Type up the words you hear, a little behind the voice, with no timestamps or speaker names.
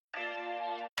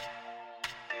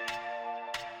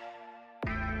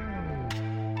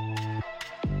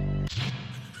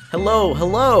Hello,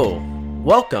 hello.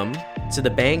 Welcome to the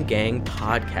Bang Gang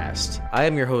podcast. I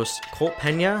am your host, Colt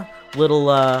Pena, little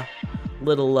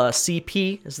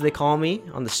CP, as they call me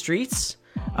on the streets.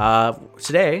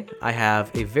 Today, I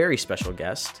have a very special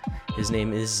guest. His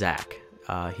name is Zack.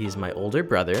 He's my older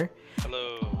brother.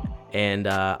 Hello. And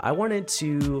I wanted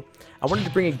to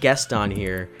bring a guest on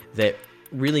here that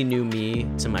really knew me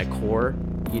to my core.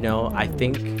 You know, I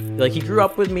think like he grew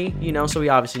up with me, you know, so he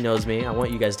obviously knows me. I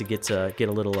want you guys to get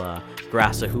a little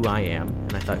grasp of who I am,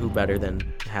 and I thought who better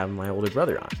than having my older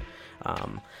brother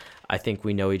on. I think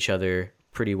we know each other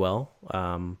pretty well,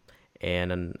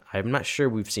 and I'm not sure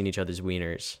we've seen each other's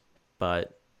wieners,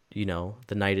 but you know,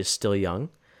 the night is still young.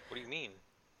 What do you mean?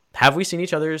 Have we seen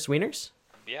each other's wieners?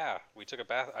 Yeah, we took a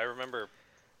bath. I remember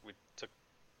we took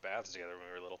baths together when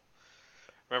we were little.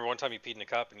 Remember one time you peed in a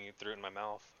cup and you threw it in my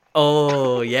mouth?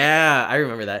 Oh, yeah, I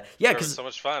remember that. Yeah, because it was so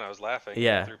much fun. I was laughing.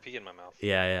 Yeah. I threw pee in my mouth.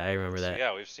 Yeah, I remember So, that.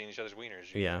 yeah, we've seen each other's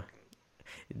wieners. Yeah.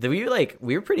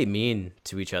 We were pretty mean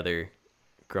to each other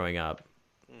growing up.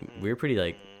 Mm-hmm. We were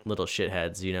pretty little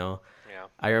shitheads, you know. Yeah.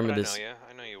 I remember but this.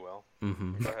 I know you well.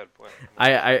 Mm-hmm. Go ahead. What?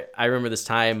 I remember this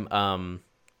time.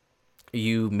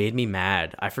 You made me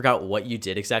mad. I forgot what you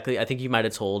did exactly. I think you might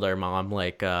have told our mom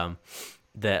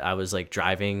that I was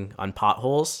driving on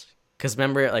potholes. Cause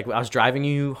remember, I was driving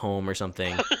you home or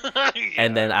something, Yeah,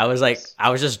 and then I was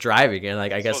just driving, and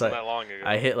I guess that long ago.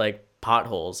 I hit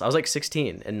potholes. I was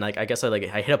 16, and I guess I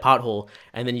hit a pothole,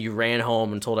 and then you ran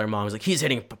home and told our mom, he's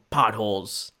hitting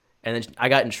potholes, and then I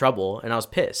got in trouble, and I was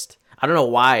pissed. I don't know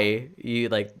why you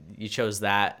chose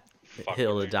that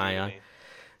hill to die on.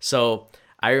 So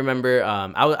I remember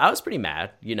I was pretty mad.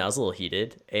 You know, I was a little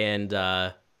heated, and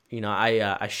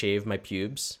I shaved my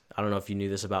pubes. I don't know if you knew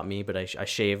this about me, but I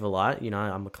shave a lot. You know,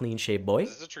 I'm a clean shaved boy.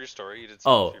 This is a true story. You did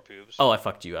something with your pubes. Oh, I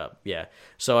fucked you up. Yeah.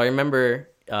 So I remember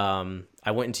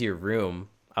I went into your room.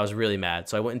 I was really mad.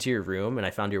 So I went into your room and I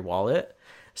found your wallet.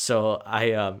 So I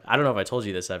don't know if I told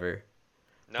you this ever.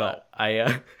 No. But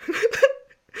I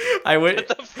went. What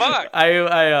the fuck?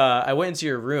 I went into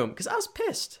your room because I was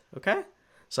pissed. Okay.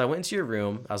 So I went into your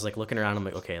room. I was looking around. I'm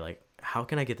okay, how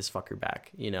can I get this fucker back?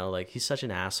 You know, he's such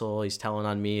an asshole. He's telling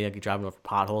on me, driving over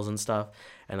potholes and stuff.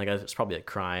 And I was probably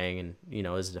crying and, you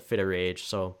know, it was a fit of rage.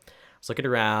 So I was looking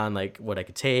around, what I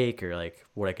could take or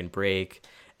what I can break.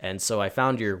 And so I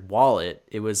found your wallet.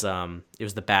 It was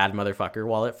the bad motherfucker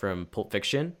wallet from Pulp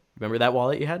Fiction. Remember that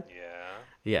wallet you had? Yeah.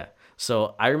 Yeah.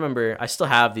 So I remember I still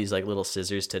have these little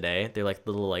scissors today. They're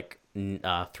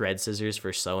little thread scissors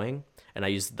for sewing. And I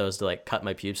use those to cut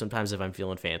my pubes sometimes if I'm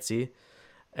feeling fancy.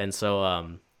 And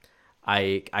so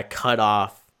I cut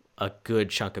off a good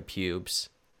chunk of pubes,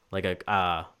 like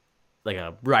a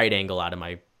right angle out of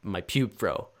my pube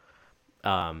fro,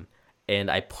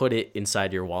 and I put it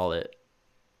inside your wallet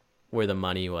where the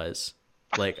money was.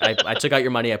 I took out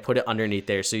your money, I put it underneath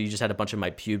there, so you just had a bunch of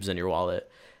my pubes in your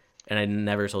wallet, and I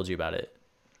never told you about it.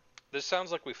 This sounds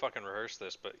like we fucking rehearsed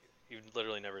this, but you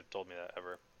literally never told me that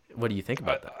ever. What do you think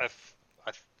about that?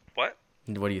 What?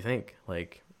 What do you think?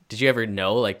 Did you ever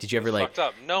know? Did you ever fucked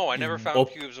up? No, I never found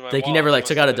pubes in my wallet. You never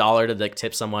took out a $1 to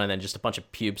tip someone and then just a bunch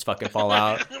of pubes fucking fall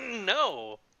out?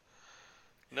 No.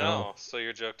 Oh. So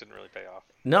your joke didn't really pay off.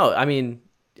 No, I mean,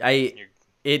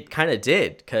 it kind of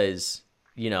did because,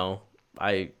 you know,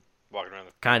 I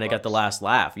kind of got the last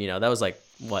laugh. You know, that was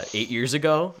 8 years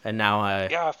ago, and now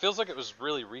Yeah, it feels like it was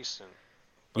really recent.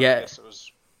 Yeah. I guess it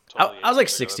was totally I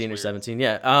was 16 or 17.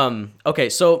 Yeah. Okay,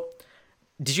 so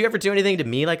did you ever do anything to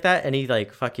me like that? Any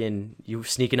fucking you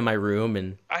sneak into my room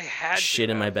and I had shit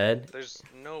in my bed? There's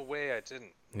no way I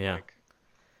didn't. Yeah.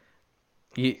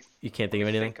 You can't think of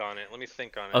anything? Let me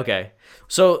think on it. Okay.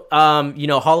 So you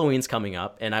know, Halloween's coming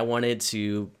up, and I wanted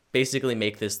to basically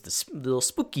make this little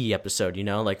spooky episode, you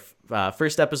know,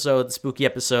 first episode, the spooky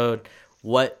episode.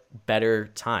 What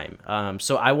better time?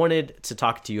 So I wanted to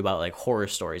talk to you about horror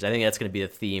stories. I think that's going to be the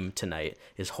theme tonight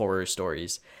is horror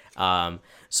stories.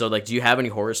 So do you have any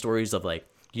horror stories of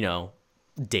you know,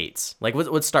 dates?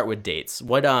 Let's start with dates.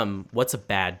 What's a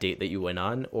bad date that you went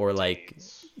on, or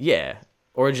Dates. yeah,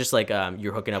 or just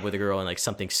you're hooking up with a girl and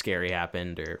something scary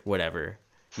happened or whatever.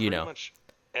 Pretty You know, much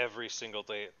every single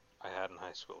date I had in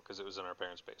high school, because it was in our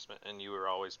parents' basement, and you were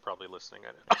always probably listening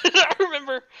at it. I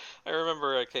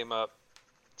remember I came up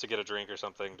to get a drink or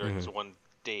something during this one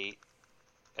date,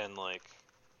 and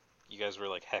you guys were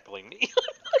heckling me.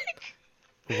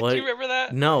 what? Do you remember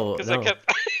that? No, Because no. I kept.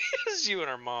 It was you and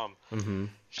our mom. Mm-hmm.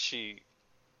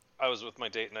 I was with my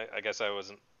date, and I guess I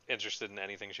wasn't interested in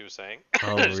anything she was saying.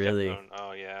 Oh, I just kept really? going,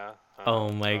 oh yeah. Oh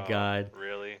my God.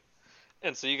 Really?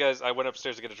 And so you guys, I went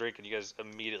upstairs to get a drink, and you guys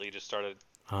immediately just started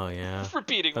Oh yeah.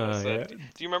 repeating what I Oh yeah. said.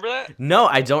 Do you remember that? No,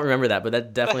 I don't remember that, but that The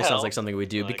definitely sounds like hell? something we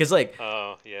do Like, because like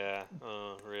oh yeah,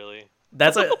 really?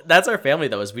 that's our family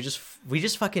though. Is we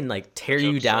just fucking like tear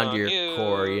you Jokes down to on your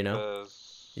core, you, you know?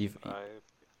 cause You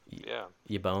yeah.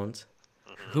 you bones.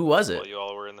 Hmm. Who was Well, it? you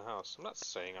all were in the house. I'm not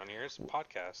saying on here. It's a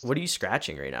podcast. What are you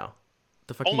scratching right now?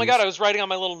 The fuck Oh are my you? god, I was writing on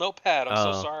my little notepad. I'm so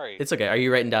Oh, sorry. it's okay. Are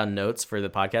you writing down notes for the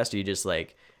podcast? Or you just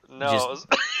like, No, just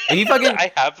are you fucking?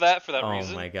 I have that for that Oh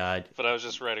reason, my god. but I was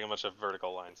just writing a bunch of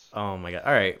vertical lines. Oh my god.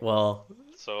 All right. Well,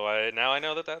 So I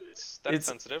know that's it's.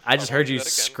 sensitive. I I just won't heard do you that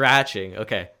again. scratching.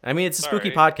 Okay. I mean, it's a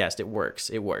spooky Sorry. podcast. It works.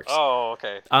 It works. Oh,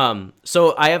 okay.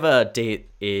 So I have a date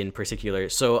in particular.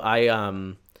 So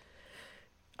I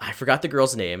forgot the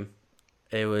girl's name.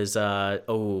 It was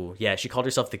oh yeah, she called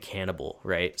herself the cannibal,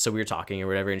 right? So we were talking or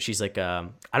whatever, and she's like, I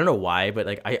don't know why, but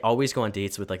like I always go on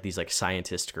dates with like these like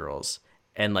scientist girls,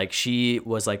 and like she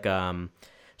was like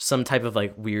some type of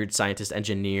like weird scientist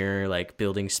engineer, like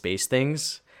building space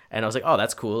things, and I was like, oh,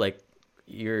 that's cool, like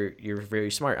you're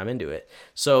very smart, I'm into it.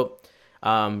 So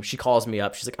she calls me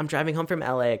up. She's like, I'm driving home from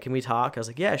LA. Can we talk? I was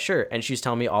like, yeah, sure. And she's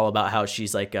telling me all about how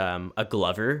she's like a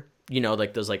glover, you know,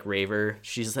 like those like raver.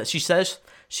 She says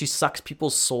she sucks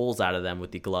people's souls out of them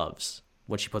with the gloves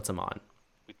when she puts them on.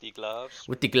 With the gloves.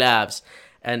 With the gloves.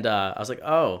 And I was like,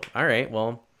 oh, all right,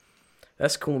 well,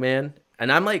 that's cool, man. And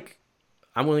I'm like,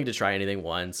 I'm willing to try anything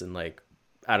once. And like,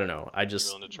 I don't know. I You're just,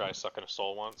 willing to try sucking a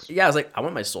soul once? yeah, I was like, I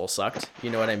want my soul sucked. You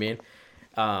know what I mean?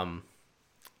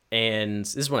 And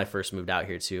this is when I first moved out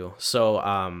here too.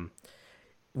 So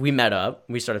we met up,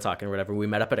 we started talking or whatever. We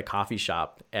met up at a coffee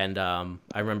shop, and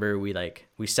I remember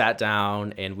we sat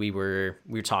down and we were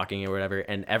talking or whatever.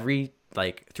 And every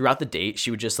like throughout the date,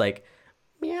 she would just like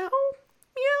meow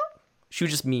meow. She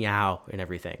would just meow and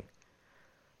everything.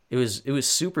 It was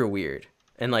super weird.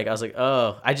 And like I was like,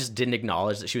 oh, I just didn't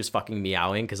acknowledge that she was fucking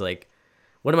meowing because like,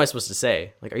 what am I supposed to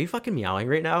say? Like, are you fucking meowing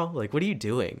right now? Like, what are you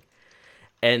doing?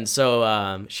 And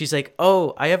so she's like,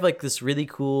 oh, I have like this really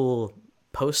cool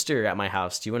poster at my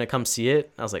house. Do you want to come see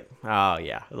it? I was like, oh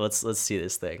yeah, let's see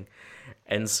this thing.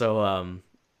 And so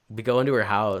we go into her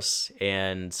house,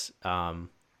 and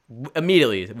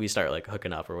immediately we start like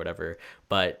hooking up or whatever.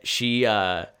 But she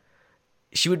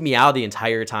would meow the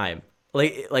entire time.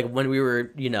 Like when we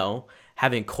were, you know,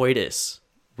 having coitus,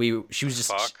 she was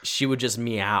just Fuck. she would just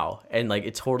meow, and like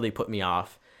it totally put me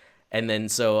off. And then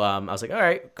so I was like, all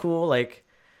right, cool, like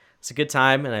it's a good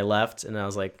time. And I left, and I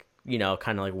was like, you know,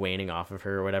 kind of like waning off of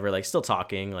her or whatever, like still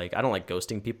talking. Like I don't like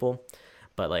ghosting people,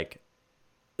 but like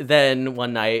then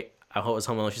one night I was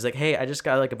home alone. She's like, hey, I just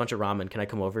got like a bunch of ramen. Can I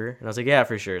come over? And I was like, yeah,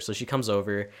 for sure. So she comes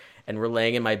over, and we're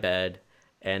laying in my bed,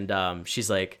 and she's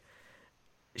like,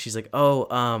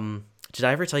 oh, did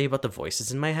I ever tell you about the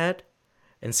voices in my head?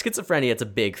 And schizophrenia, it's a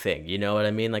big thing. You know what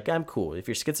I mean? Like, I'm cool. If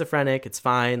you're schizophrenic, it's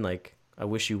fine. Like, I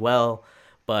wish you well.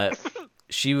 But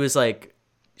she was like,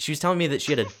 she was telling me that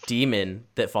she had a demon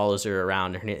that follows her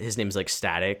around. His name's like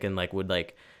Static, and like would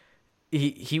like,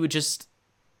 he would just,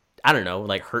 I don't know,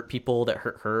 like hurt people that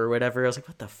hurt her or whatever. I was like,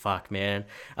 what the fuck, man?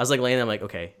 I was like laying there, I'm like,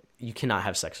 okay, you cannot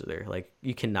have sex with her. Like,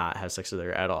 you cannot have sex with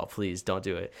her at all. Please don't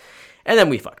do it. And then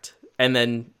we fucked. And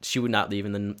then she would not leave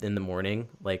in the morning.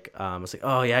 Like, I was like,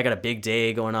 oh yeah, I got a big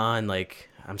day going on. Like,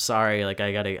 I'm sorry. Like,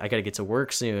 I gotta get to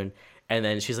work soon. And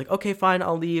then she's like, okay, fine,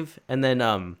 I'll leave. And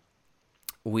then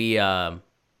we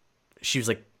she was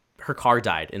like, her car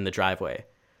died in the driveway.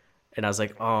 And I was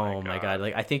like, oh my God.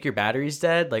 Like, I think your battery's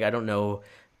dead. Like, I don't know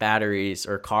batteries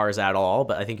or cars at all,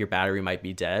 but I think your battery might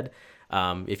be dead.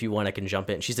 If you want, I can jump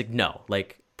in. She's like, no,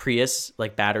 like Prius,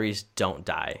 like batteries don't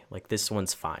die. Like, this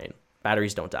one's fine.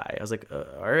 Batteries don't die. I was like,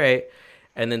 all right.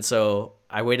 And then so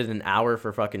I waited an hour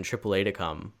for fucking AAA to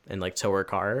come and like tow her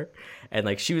car. And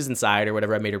like she was inside or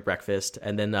whatever. I made her breakfast.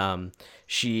 And then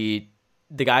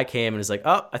the guy came and was like,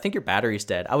 oh, I think your battery's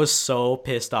dead. I was so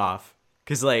pissed off.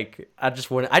 Cause like, I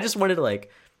just wanted to like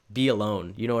be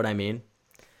alone. You know what I mean?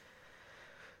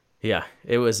 Yeah,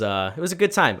 it was a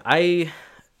good time. I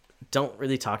don't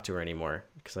really talk to her anymore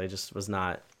because I just was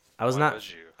not, I was Why not, would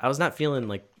you? I was not feeling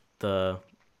like the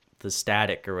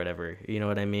static or whatever. You know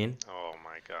what I mean? Oh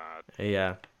my god.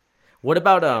 Yeah. What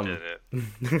about Did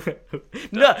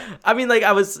it. No, I mean like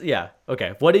I was yeah.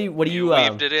 Okay. What do you You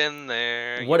weaved it in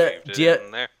there. what you weaved do it you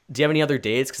in there. do you have any other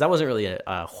dates? Because that wasn't really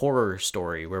a horror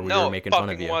story where we No, were it making fun of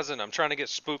fucking you. wasn't. I'm trying to get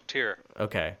spooked here.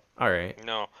 Okay. All right.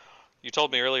 No. You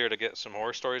told me earlier to get some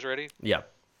horror stories ready. Yeah.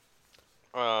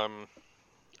 I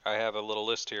have a little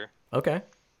list here. Okay.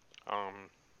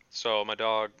 So my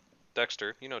dog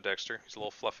Dexter, you know Dexter. He's a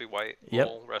little fluffy white Yep.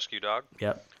 little rescue dog.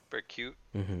 Yep. Very cute,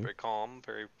 Mm-hmm. very calm,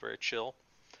 very very chill.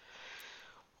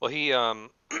 Well, he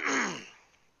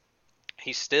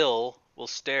still will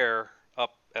stare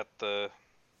up at the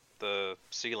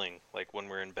ceiling like when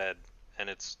we're in bed, and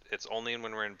it's only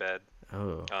when we're in bed.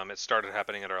 Oh, It started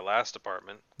happening at our last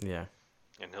apartment, yeah.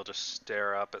 and he'll just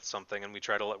stare up at something, and we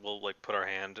try to we'll like put our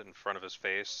hand in front of his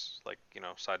face, like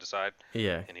side to side,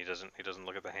 Yeah. and he doesn't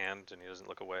look at the hand, and he doesn't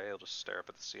look away. He'll just stare up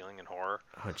at the ceiling in horror.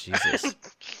 Oh, Jesus.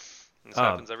 This Oh,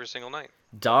 happens every single night.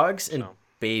 dogs and So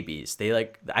babies. They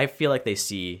like. I feel like they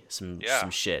see yeah, some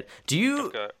shit. Do I've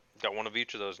you? got one of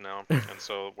each of those now, and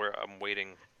so I'm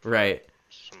waiting for Right.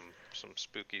 some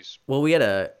spookies. Well, we had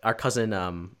our cousin.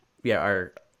 Yeah,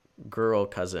 our girl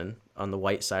cousin on the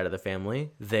white side of the family.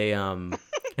 I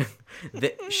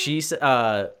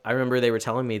remember they were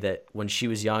telling me that when she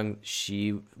was young,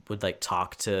 she would like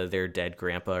talk to their dead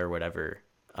grandpa or whatever,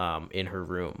 in her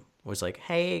room. Was like,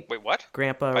 "Hey, Wait, what?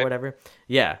 grandpa," or whatever.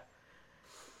 Yeah,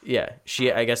 yeah.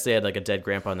 I guess they had like a dead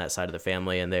grandpa on that side of the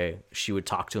family, and she would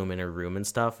talk to him in her room and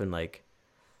stuff, and like,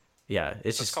 yeah,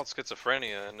 it's That's just. called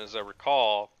schizophrenia, and as I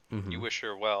recall, you wish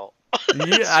her well.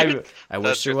 Yeah, I wish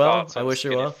That's her your well. thoughts I on wish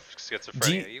her well.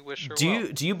 schizophrenia. You wish her Do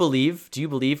well. you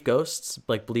believe ghosts?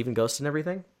 Like believe in ghosts and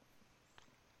everything?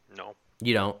 No.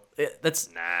 You don't. That's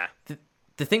Nah.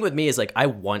 the thing with me is like I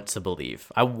want to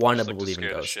believe. I want to Just like to believe in scare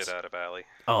the ghosts. shit out of Allie,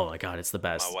 Oh my god, it's the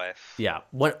my best. wife. Yeah.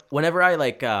 Whenever I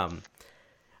like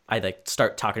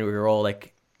start talking to a girl,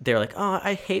 like they're like, "Oh,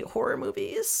 I hate horror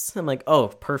movies." I'm like, "Oh,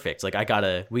 perfect. Like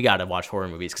we gotta watch horror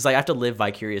movies because I have to live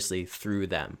vicariously through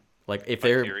them. Like if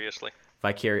they're Vicariously.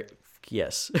 vicarious,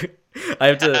 yes, I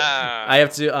have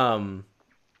to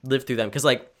live through them because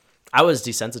like I was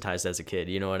desensitized as a kid.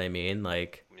 You know what I mean?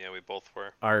 Like Yeah, we both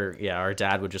were. our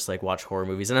dad would just like watch horror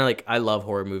movies, and I love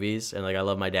horror movies, and like I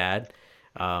love my dad.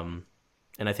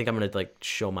 And I think I'm gonna like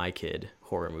show my kid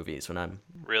horror movies when I'm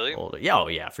Really? older. Yeah, oh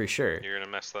yeah, for sure. You're gonna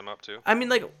mess them up too? I mean,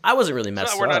 like I wasn't really So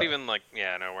messed we're up. not even like,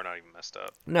 yeah, no, we're not even messed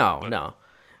up. No, But no.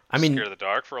 I scared mean, of the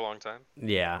dark for a long time.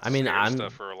 yeah. I mean, Scared of I'm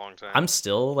stuff for a long time. I'm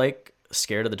still like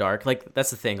scared of the dark. Like that's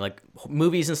the thing. Like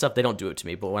movies and stuff, they don't do it to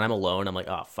me. But when I'm alone, I'm like,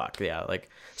 oh fuck yeah. Like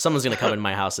someone's gonna come in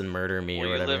my house and murder me Well, or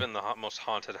you whatever. live in the most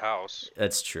haunted house,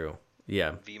 That's true.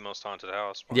 Yeah. the most haunted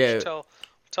house. Why don't Yeah. you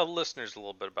tell the listeners a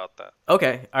little bit about that?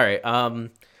 Okay. All right.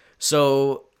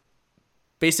 So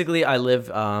basically, I live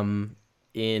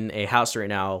in a house right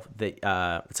now that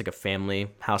it's like a family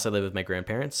house. I live with my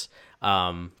grandparents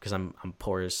because I'm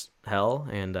poor as hell,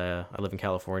 and I live in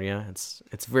California. It's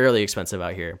really expensive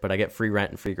out here, but I get free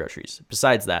rent and free groceries.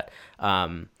 Besides that,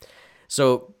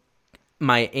 so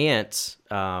my aunt,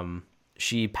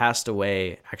 she passed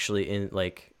away actually in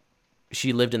like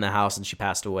she lived in the house and she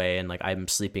passed away, and like I'm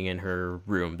sleeping in her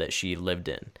room that she lived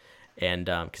in, and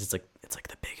because it's like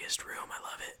the biggest room. I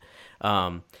love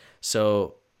it.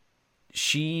 So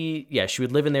she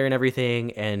would live in there and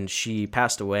everything, and she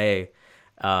passed away.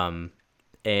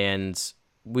 And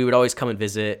we would always come and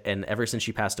visit, and ever since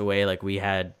she passed away, like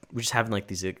we're just having like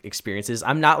these experiences.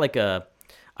 I'm not like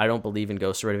I don't believe in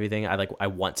ghosts or everything. I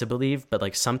want to believe, but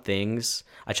like some things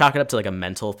I chalk it up to like a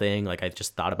mental thing. Like I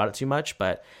just thought about it too much,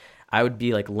 but I would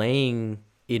be like laying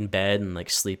in bed and like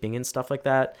sleeping and stuff like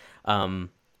that.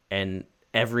 And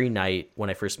every night when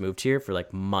I first moved here for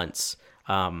like months,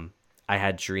 I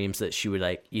had dreams that she would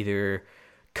like either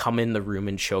come in the room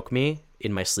and choke me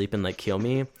in my sleep and like kill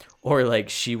me, or like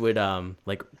she would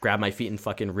like grab my feet and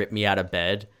fucking rip me out of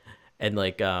bed, and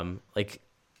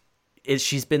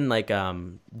she's been like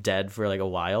dead for like a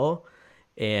while,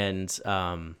 and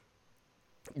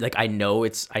like I know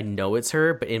it's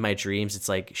her, but in my dreams it's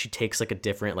like she takes like a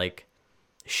different like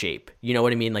shape. You know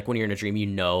what I mean? Like when you're in a dream, you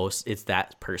know it's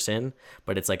that person,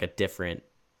 but it's like a different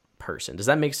person. Does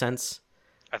that make sense?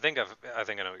 I think I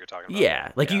know what you're talking about.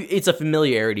 Yeah, like Yeah. it's a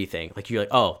familiarity thing. Like you're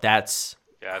like, oh, that's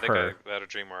Yeah, I think her. I had a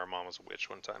dream where our mom was a witch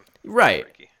one time. Right.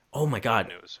 Freaky. Oh my I god.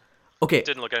 knew it was. Okay.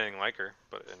 Didn't look anything like her,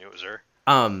 but I knew it was her.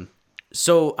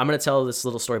 So I'm gonna tell this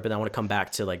little story, but then I want to come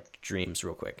back to like dreams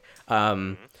real quick.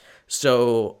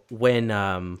 So when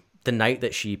the night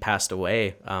that she passed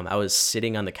away, I was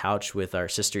sitting on the couch with our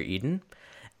sister Eden,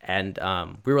 and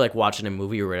we were like watching a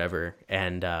movie or whatever,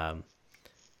 and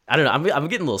I don't know. I'm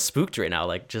getting a little spooked right now,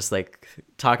 like just like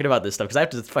talking about this stuff because I have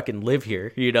to fucking live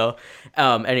here, you know.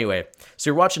 Anyway, so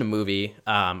we're watching a movie.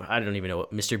 I don't even know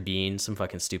what Mr. Bean, some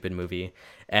fucking stupid movie,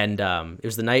 and it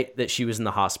was the night that she was in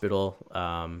the hospital.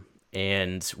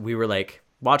 And we were like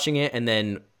watching it, and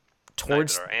then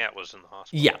towards our aunt was in the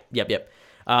hospital. yeah, yep.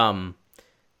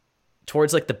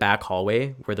 Towards like the back hallway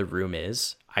where the room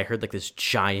is, I heard like this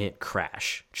giant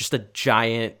crash, just a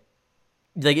giant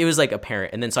like it was like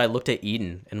apparent. And then so I looked at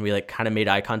Eden and we like kind of made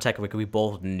eye contact, like we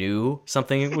both knew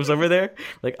something was over there.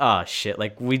 Like, oh shit,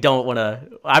 like we don't want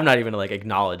to, I'm not even gonna like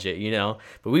acknowledge it, you know,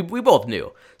 but we both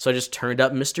knew. So I just turned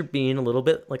up Mr. Bean a little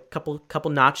bit, like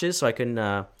couple notches, so I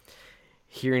couldn't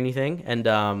hear anything.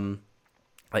 And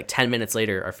like 10 minutes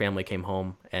later our family came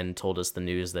home and told us the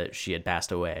news that she had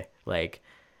passed away. Like,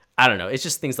 I don't know. It's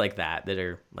just things like that that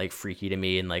are like freaky to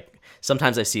me. And like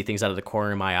sometimes I see things out of the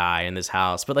corner of my eye in this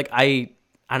house, but like I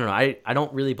don't know. I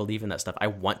don't really believe in that stuff. I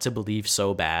want to believe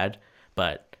so bad,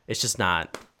 but it's just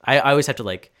not. I always have to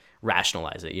like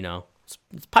rationalize it, you know.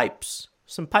 It's pipes,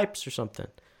 some pipes or something.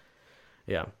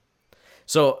 Yeah.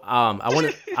 So I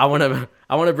want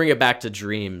to bring it back to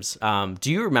dreams.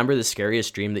 Do you remember the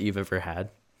scariest dream that you've ever had?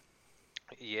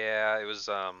 Yeah, it was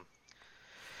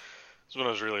when I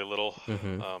was really little.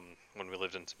 Mm-hmm. When we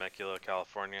lived in Temecula,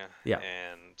 California. Yeah.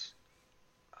 And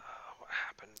what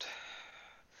happened?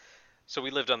 So we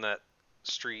lived on that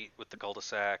street with the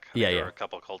cul-de-sac. There were a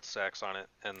couple of cul-de-sacs on it,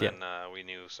 and then we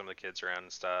knew some of the kids around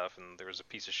and stuff. And there was a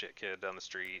piece of shit kid down the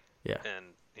street. Yeah. And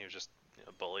he was just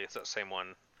a bully. It's that same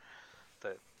one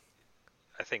that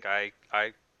I think I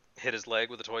hit his leg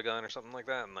with a toy gun or something like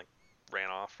that, and like ran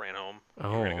home. We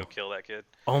were gonna go kill that kid.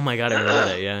 Oh my god, I remember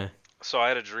that. Yeah. So I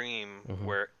had a dream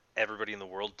where everybody in the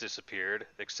world disappeared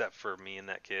except for me and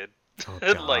that kid. Oh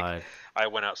god. Like I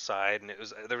went outside and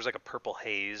there was like a purple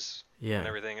haze and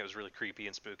everything. It was really creepy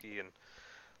and spooky, and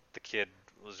the kid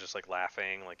was just like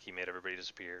laughing, like he made everybody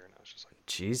disappear, and I was just like,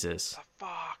 Jesus. the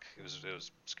fuck. It was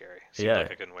scary. It seemed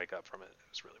like I couldn't wake up from it.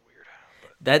 It was really weird.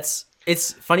 But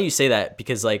It's funny you say that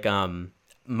because like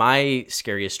my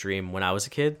scariest dream when I was a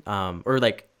kid, or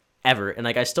like ever, and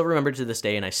like I still remember to this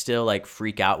day, and I still like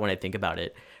freak out when I think about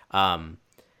it.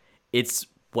 It's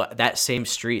that same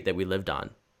street that we lived on,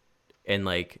 and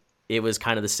like it was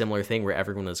kind of the similar thing where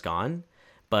everyone was gone,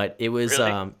 but it was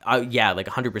really? Yeah, like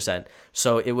 100%.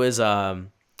 So it was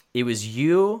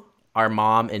you, our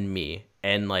mom, and me,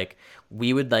 and like we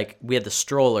had the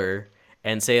stroller.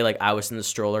 And say like I was in the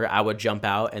stroller, I would jump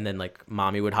out, and then like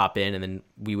mommy would hop in, and then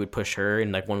we would push her,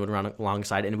 and like one would run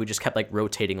alongside, and we just kept like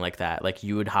rotating like that. Like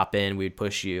you would hop in, we would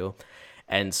push you,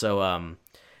 and so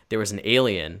there was an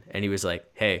alien, and he was like,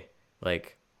 "Hey,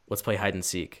 like let's play hide and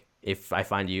seek. If I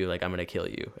find you, like I'm gonna kill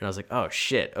you." And I was like, "Oh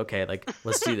shit, okay, like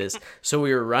let's do this." So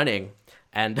we were running,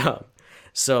 and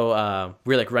so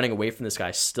we were like running away from this guy,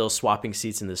 still swapping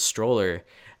seats in this stroller,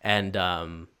 and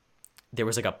there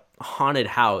was like a haunted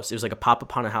house. It was like a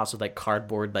pop-up haunted house with like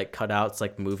cardboard like cutouts,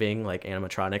 like moving, like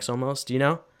animatronics almost, you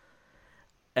know.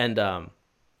 And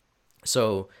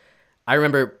so I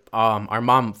remember our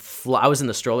mom I was in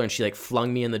the stroller, and she like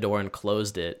flung me in the door and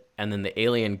closed it, and then the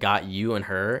alien got you and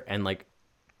her and like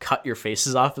cut your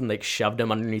faces off and like shoved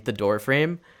them underneath the door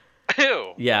frame.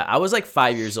 Ew. Yeah, I was like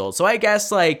 5 years old, so I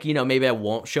guess like, you know, maybe I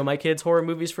won't show my kids horror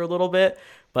movies for a little bit.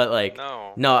 But like,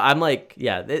 no, I'm like,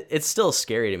 yeah, it's still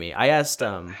scary to me. I asked,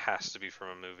 has to be from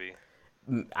a movie.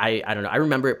 I don't know. I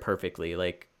remember it perfectly.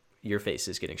 Like your face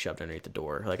is getting shoved underneath the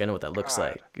door. Like I know what that looks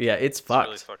like. Yeah, it's fucked.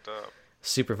 Really fucked up.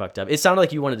 Super fucked up. It sounded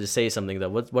like you wanted to say something though.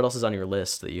 What else is on your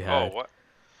list that you had? Oh,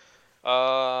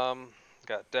 what?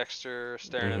 Got Dexter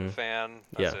staring at the fan.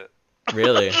 That's it.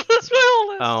 Really? That's my whole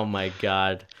list. Oh my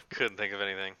god. Couldn't think of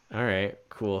anything. All right,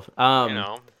 cool. You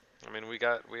know, I mean, we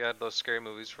had those scary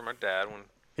movies from our dad when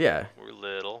we were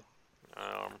little.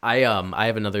 I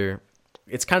have another.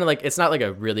 It's kind of like, it's not like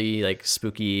a really like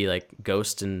spooky like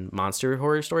ghost and monster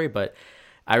horror story, but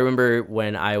I remember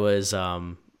when I was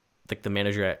like the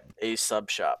manager at a sub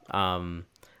shop.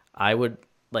 I would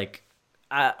like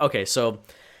okay, so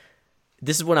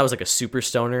this is when I was like a super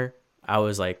stoner. I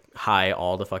was like high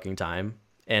all the fucking time,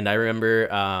 and I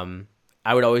remember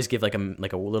I would always give like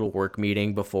a little work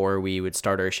meeting before we would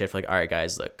start our shift. Like, all right,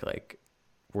 guys, look, like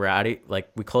we're out of, like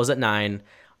we close at 9.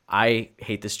 I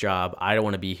hate this job. I don't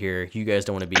want to be here. You guys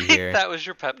don't want to be here. That was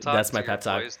your pep talk. That's my pep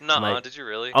talk. Nuh-uh, did you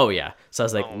really? Oh yeah. So I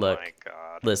was like, look, my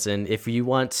God. Listen, if you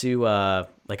want to,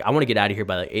 like, I want to get out of here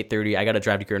by like 8:30. I got to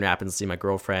drive to Grand Rapids and see my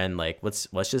girlfriend. Like, let's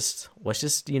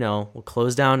just, you know, we'll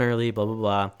close down early, blah blah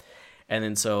blah. And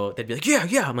then so they'd be like,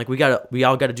 yeah. I'm like, we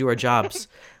all got to do our jobs.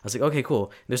 I was like, okay, cool.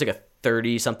 And there's like a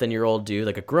 30-something-year-old dude,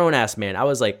 like a grown ass man. I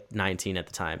was like 19 at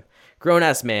the time. Grown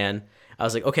ass man. I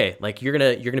was like, okay, like you're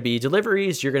gonna be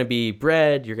deliveries, you're gonna be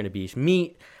bread, you're gonna be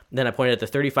meat. And then I pointed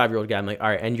at the 35-year-old guy. I'm like, all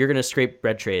right, and you're gonna scrape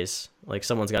bread trays. Like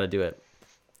someone's got to do it.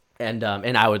 And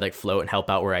I would like float and help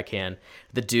out where I can.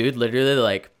 The dude literally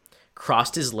like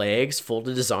crossed his legs,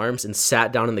 folded his arms, and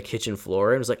sat down on the kitchen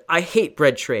floor and was like, I hate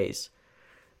bread trays.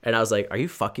 And I was like, are you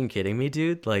fucking kidding me,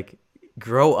 dude? Like,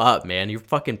 grow up, man. You're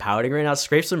fucking pouting right now.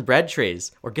 Scrape some bread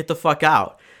trays or get the fuck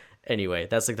out. Anyway,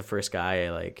 that's like the first guy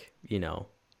I like,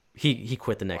 he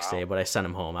quit the next day, Wow. but I sent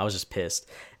him home. I was just pissed.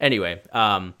 Anyway,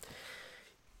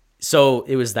 so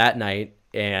it was that night,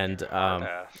 and Hard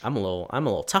ass. I'm a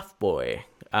little tough boy.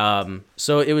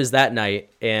 So it was that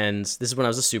night, and this is when I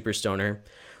was a super stoner.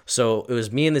 So it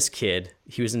was me and this kid.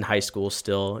 He was in high school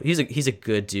still. He's a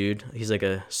good dude. He's like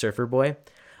a surfer boy.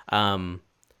 Um,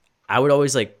 I would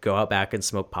always like go out back and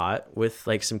smoke pot with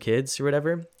like some kids or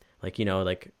whatever. Like,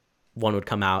 like one would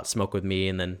come out, smoke with me,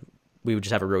 and then we would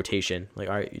just have a rotation. Like,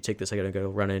 all right, you take this, I gotta go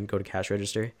run in, go to cash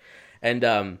register.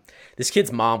 And this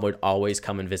kid's mom would always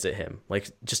come and visit him. Like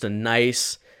just a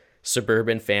nice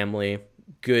suburban family,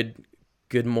 good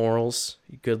morals,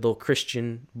 good little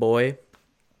Christian boy,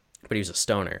 but he was a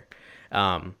stoner.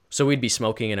 So we'd be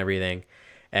smoking and everything.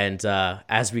 And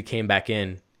as we came back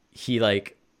in, he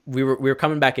like we were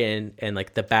coming back in, and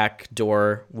like the back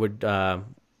door would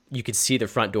you could see the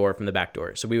front door from the back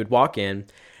door. So we would walk in,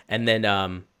 and then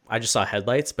I just saw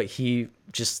headlights, but he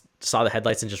just saw the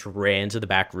headlights and just ran to the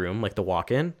back room, like the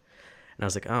walk-in. And I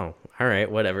was like, oh, all right,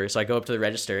 whatever. So I go up to the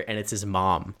register, and it's his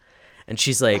mom. And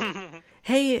she's like,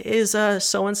 hey, is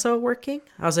so-and-so working?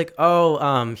 I was like,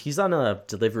 oh, he's on a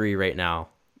delivery right now.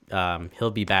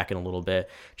 He'll be back in a little bit.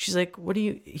 She's like,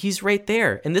 he's right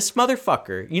there. And this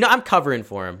motherfucker, I'm covering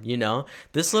for him,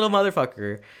 this little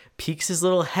motherfucker peeks his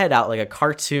little head out like a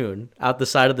cartoon out the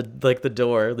side of the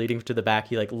door leading to the back.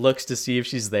 He like looks to see if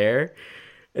she's there.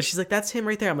 And she's like, that's him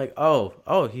right there. I'm like, oh,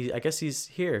 I guess he's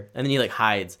here. And then he like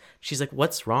hides. She's like,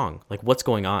 what's wrong? Like, what's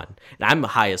going on? And I'm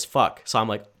high as fuck. So I'm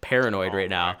like paranoid right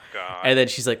now. God. And then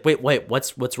she's like, wait,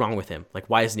 what's wrong with him? Like,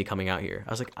 why isn't he coming out here?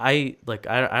 I was like, I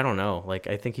don't know. Like,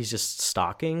 I think he's just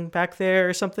stalking back there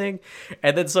or something.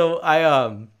 And then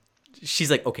so she's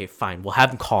like, okay, fine. We'll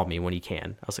have him call me when he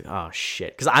can. I was like, oh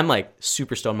shit. Cause I'm like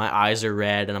super stoned. My eyes are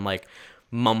red and I'm like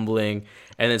mumbling.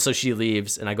 And then so she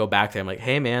leaves and I go back there. I'm like,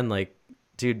 hey man, like,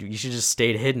 dude, you should just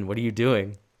stayed hidden. What are you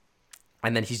doing?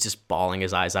 And then he's just bawling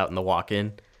his eyes out in the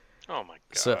walk-in. Oh my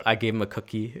god. So I gave him a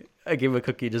cookie.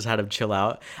 Just had him chill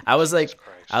out. I was like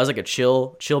a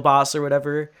chill boss or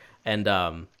whatever. And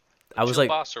I was like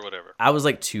boss or whatever. I was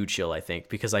like too chill, I think,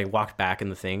 because I walked back in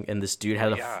the thing and this dude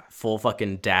had a full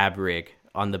fucking dab rig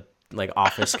on the like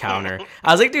office counter.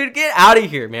 I was like, dude, get out of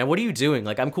here, man. What are you doing?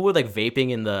 Like, I'm cool with like vaping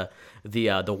in the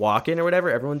walk-in or whatever.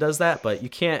 Everyone does that, but you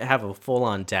can't have a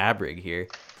full-on dab rig here.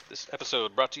 This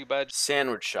episode brought to you by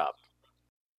Sandwich Shop.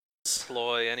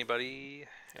 Employ anybody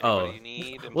you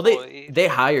need. Well, they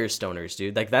hire stoners,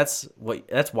 dude. Like that's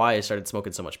why I started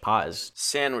smoking so much pot. Is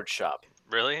Sandwich Shop.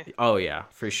 Really? Oh yeah,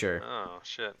 for sure. Oh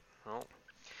shit. Well,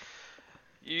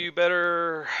 you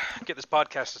better get this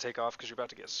podcast to take off because you're about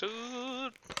to get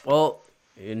sued. Well,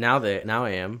 now I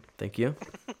am. Thank you.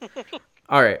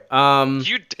 All right.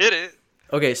 You did it.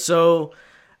 Okay, so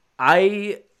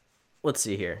let's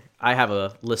see here. I have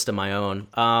a list of my own.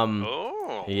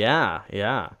 Oh.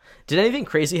 Yeah. Did anything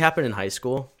crazy happen in high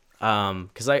school?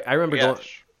 Because I remember going.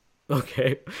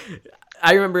 Okay.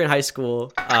 I remember in high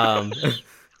school,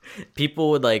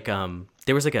 people would like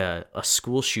there was like a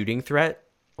school shooting threat.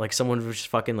 Like someone was just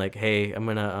fucking like, hey, I'm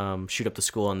gonna shoot up the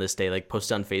school on this day, like post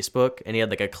it on Facebook, and he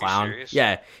had like a clown.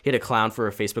 Yeah, he had a clown for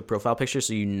a Facebook profile picture,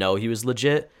 so he was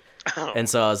legit. Oh. And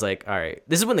so I was like, all right,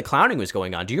 this is when the clowning was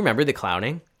going on. Do you remember the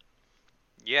clowning?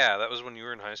 Yeah, that was when you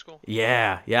were in high school?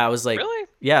 Yeah, I was like, really?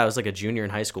 Yeah, I was like a junior in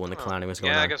high school when the clowning was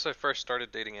going on. Yeah, I guess I first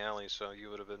started dating Allie, so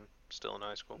you would have been still in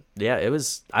high school. Yeah,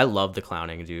 I loved the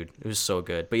clowning, dude. It was so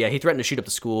good. But yeah, he threatened to shoot up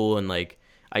the school, and like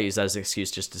I used that as an excuse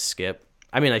just to skip.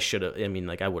 I mean,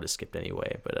 I would have skipped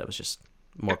anyway, but I was just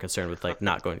more concerned with like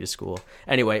not going to school.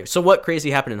 Anyway, so what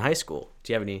crazy happened in high school?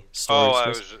 Do you have any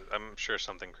stories? I'm sure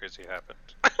something crazy happened.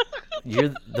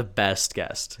 You're the best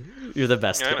guest. You're the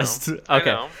best guest. Okay. I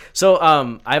know. So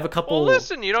I have a couple. Well,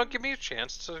 listen, you don't give me a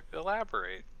chance to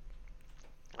elaborate.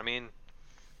 I mean,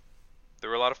 there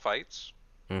were a lot of fights.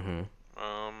 Mm-hmm.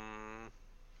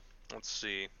 Let's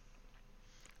see.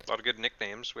 A lot of good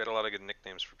nicknames. We had a lot of good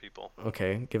nicknames for people.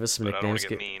 Okay, give us some but nicknames. I don't want to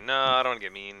get mean. No, I don't want to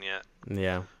get mean yet.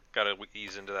 Yeah. Gotta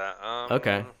ease into that.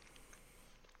 Okay.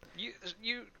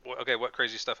 Okay, what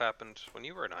crazy stuff happened when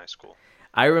you were in high school?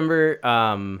 I remember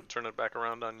turn it back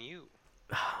around on you.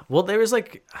 Well, there was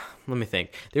like, let me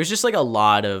think. There was just like a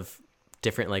lot of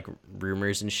different like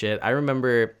rumors and shit. I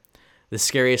remember the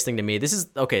scariest thing to me. This is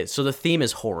okay, so the theme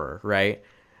is horror, right?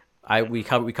 We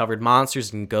covered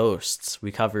monsters and ghosts.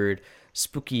 We covered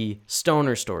spooky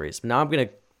stoner stories. Now I'm going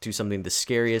to do something the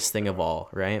scariest thing of all,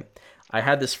 right? I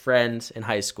had this friend in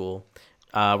high school.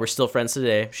 We're still friends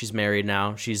today. She's married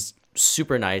now. She's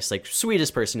super nice, like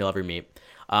sweetest person you'll ever meet.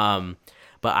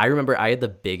 But I remember I had the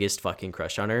biggest fucking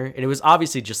crush on her, and it was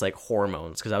obviously just like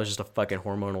hormones because I was just a fucking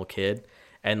hormonal kid,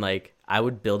 and like I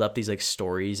would build up these like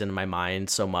stories in my mind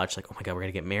so much, like, oh my god, we're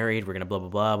gonna get married, we're gonna blah blah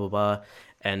blah blah blah,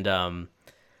 and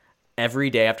every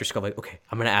day after school, I'm like, okay,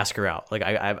 I'm gonna ask her out. Like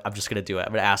I'm just gonna do it.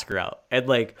 I'm gonna ask her out, and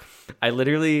like I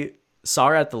literally saw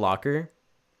her at the locker,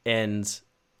 and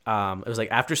it was like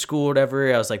after school or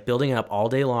whatever. I was like building up all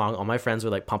day long. All my friends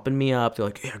were like pumping me up. They're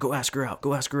like, yeah, go ask her out,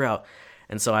 go ask her out.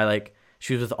 And so I like,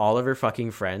 she was with all of her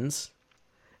fucking friends.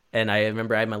 And I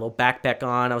remember I had my little backpack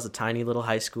on. I was a tiny little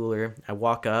high schooler. I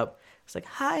walk up. It's like,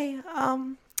 hi.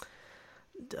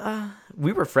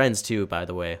 We were friends too, by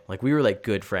the way. Like we were like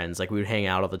good friends. Like we would hang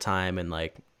out all the time, and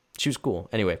like she was cool.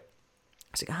 Anyway, I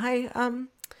was like, hi.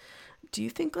 Do you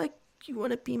think like you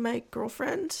want to be my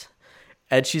girlfriend?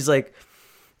 And she's like,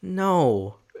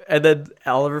 no. And then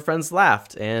all of her friends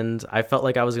laughed, and I felt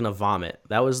like I was gonna vomit.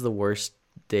 That was the worst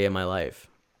day of my life.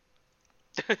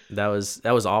 That was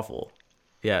awful.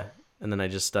 Yeah. And then I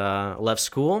just left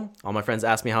school. All my friends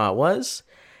asked me how it was,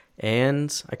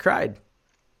 and I cried.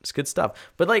 It's good stuff.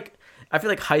 But like I feel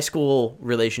like high school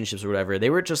relationships or whatever, they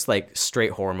were just like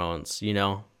straight hormones, you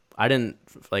know? I didn't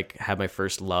like have my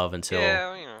first love until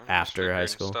after high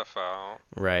school. Stuff out.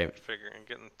 Right. Figuring,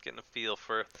 getting a feel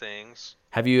for things.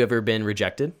 Have you ever been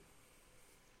rejected?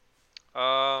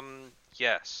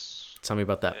 Yes. Tell me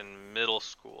about that. In middle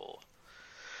school,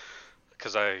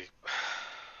 because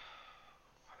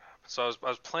so I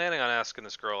was planning on asking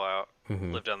this girl out.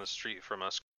 Mm-hmm. Lived down the street from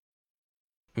us.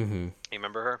 Mm-hmm. You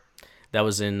remember her? That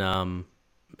was in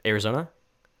Arizona?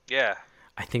 Yeah.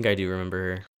 I think I do remember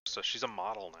her. So she's a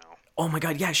model now. Oh my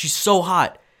god, yeah, she's so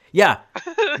hot. Yeah.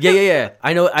 Yeah.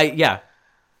 I know. Yeah.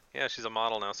 Yeah, she's a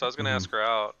model now. So I was gonna ask her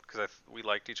out because we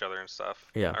liked each other and stuff.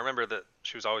 Yeah. I remember that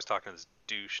she was always talking to this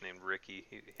douche named Ricky.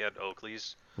 He had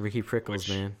Oakleys. Ricky Prickles,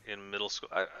 man. In middle school,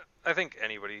 I think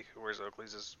anybody who wears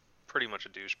Oakleys is pretty much a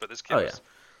douche. But this kid was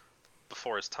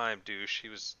before his time douche. He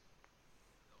was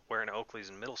wearing Oakleys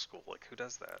in middle school. Like, who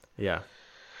does that? Yeah.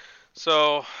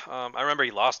 So I remember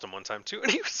he lost them one time too,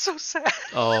 and he was so sad.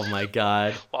 Oh my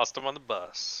god. Lost them on the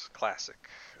bus. Classic.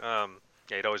 Yeah,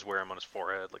 he'd always wear them on his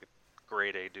forehead like a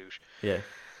grade A douche. Yeah.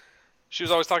 She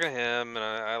was always talking to him, and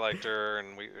I liked her,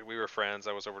 and we were friends.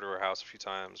 I was over to her house a few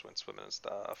times, went swimming and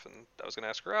stuff, and I was gonna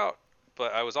ask her out.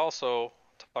 But I was also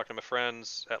talking to my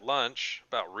friends at lunch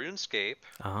about RuneScape.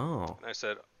 Oh. And I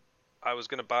said I was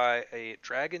gonna buy a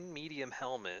dragon medium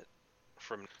helmet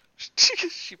from.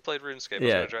 She played RuneScape.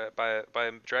 Yeah. I was gonna buy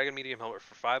a dragon medium helmet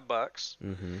for $5.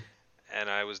 Mm-hmm. And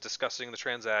I was discussing the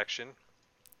transaction,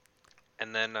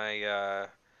 and then I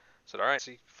said, "All right,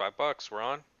 see, $5, we're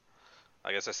on."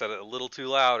 I guess I said it a little too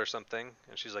loud or something,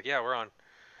 and she's like, "Yeah, we're on."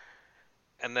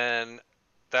 And then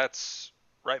that's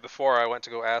right before I went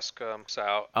to go ask us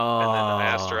out, and then I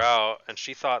asked her out, and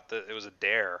she thought that it was a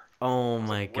dare. Oh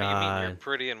my god! What do you mean you're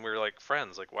pretty? And we were like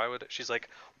friends. Like, why would? She's like,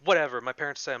 whatever. My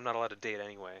parents say I'm not allowed to date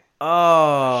anyway.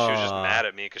 Oh. She was just mad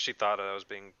at me because she thought that I was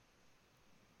being.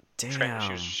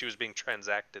 Damn. She was being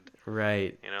transacted.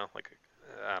 Right. You know, like,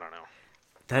 I don't know.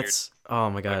 That's weird. Oh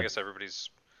my god. I guess everybody's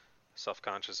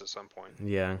self-conscious at some point.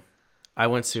 Yeah. I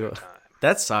went to.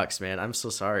 That sucks, man. I'm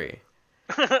so sorry.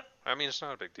 I mean, it's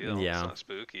not a big deal. Yeah. It's not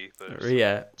spooky, but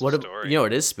yeah. What a story. You know,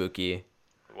 it is spooky.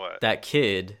 What? That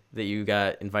kid that you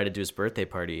got invited to his birthday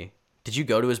party. Did you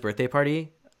go to his birthday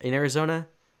party in Arizona?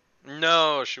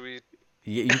 No. Should we?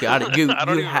 You got it.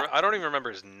 I don't even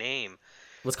remember his name.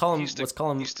 Let's call him.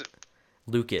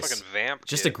 Lucas. Fucking vamp.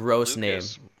 Just kid. a gross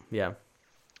Lucas. name. Yeah.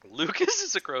 Lucas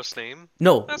is a gross name.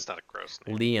 No. That's not a gross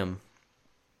name. Liam.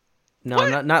 No,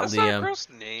 what? not That's Liam. Not a gross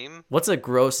name. What's a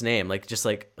gross name? Like just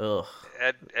like ugh.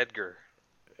 Edgar.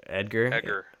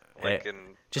 Edgar. Like in.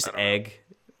 Just egg.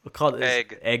 We'll call it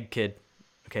egg kid.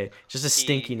 Okay. Just a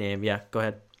stinky name. Yeah. Go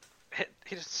ahead.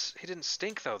 He didn't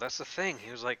stink though. That's the thing.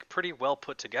 He was like pretty well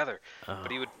put together.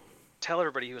 But he would tell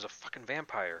everybody he was a fucking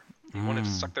vampire. He wanted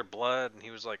to suck their blood, and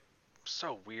he was like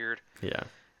so weird. Yeah.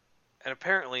 And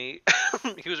apparently,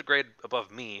 he was a grade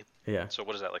above me. Yeah. So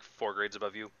what is that, like 4 grades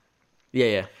above you?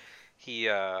 Yeah. He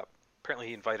apparently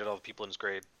he invited all the people in his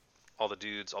grade, all the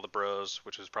dudes, all the bros,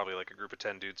 which was probably like a group of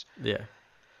 10 dudes. Yeah.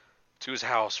 To his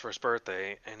house for his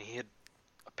birthday, and he had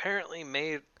apparently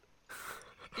made.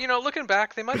 You know, looking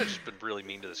back, they might have just been really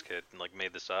mean to this kid and like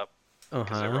made this up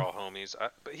because they were all homies.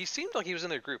 But he seemed like he was in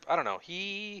their group. I don't know.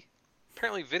 He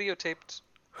apparently videotaped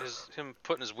him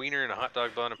putting his wiener in a hot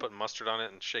dog bun and putting mustard on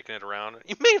it and shaking it around.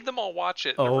 He made them all watch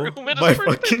it in the room at his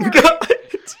birthday party. God!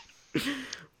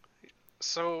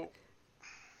 So,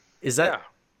 is that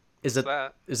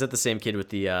the same kid with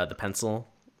the pencil?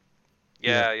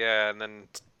 Yeah. And then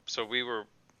so we were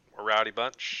a rowdy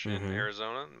bunch in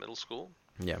Arizona in middle school.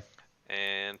 Yeah.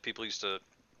 And people used to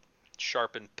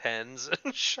sharpen pens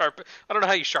and sharpen. I don't know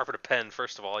how you sharpen a pen.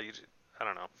 First of all, I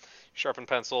don't know. Sharpen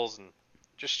pencils and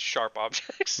just sharp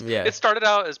objects. Yeah. It started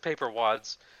out as paper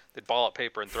wads. They'd ball up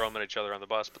paper and throw them at each other on the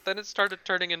bus, but then it started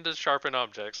turning into sharpen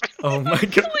objects. Oh my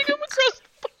god. Pulling them across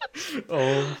the bus.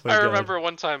 Oh my I god. remember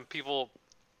one time people.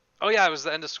 Oh yeah, it was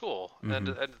the end of school, Mm-hmm. end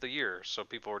of the year, so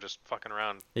people were just fucking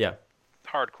around Yeah.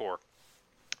 hardcore,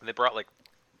 and they brought like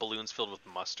balloons filled with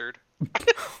mustard.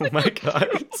 Oh my god.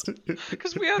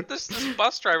 Because we had this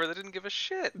bus driver that didn't give a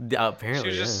shit. Apparently, She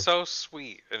was just so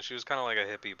sweet, and she was kind of like a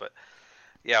hippie. But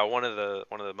yeah, one of the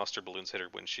mustard balloons hit her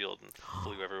windshield and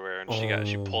flew everywhere, and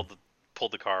she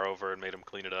pulled the car over and made him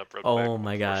clean it up. Real quick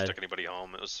my before god. she took anybody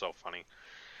home. It was so funny.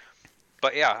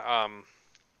 But yeah,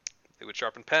 they would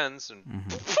sharpen pens, and one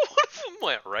of them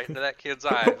went right into that kid's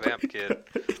eye, vamp kid,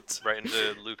 right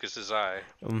into Lucas's eye.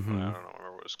 Mm-hmm. I don't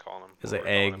know what it was calling him. Is it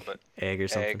egg? Egg or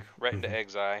something? Egg, right into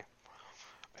Egg's eye.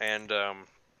 And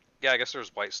yeah, I guess there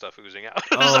was white stuff oozing out.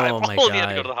 Oh my god! He had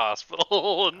to go to the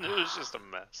hospital, and it was just a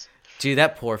mess. Dude,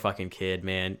 that poor fucking kid,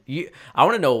 man. I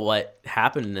want to know what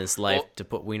happened in his life Well, to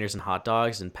put wieners and hot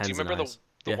dogs and pens. Do you remember and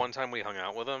the one time we hung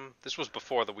out with him? This was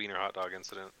before the wiener hot dog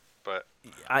incident, but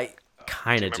I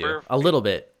kind of do. A little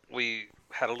bit. We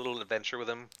had a little adventure with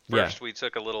him. Yeah. First, we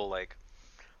took a little like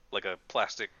a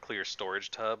plastic clear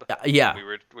storage tub. Yeah. We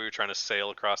were trying to sail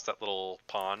across that little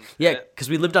pond. Yeah, because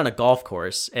we lived on a golf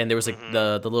course, and there was like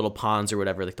the little ponds or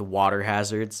whatever, like the water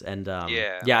hazards, and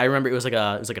yeah, I remember it was like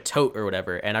a tote or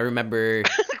whatever, and I remember,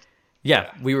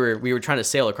 yeah, we were trying to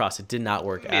sail across. It did not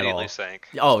work at all. Immediately sank.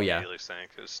 Oh yeah. Immediately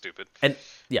sank. It was stupid. And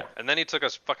yeah. And then he took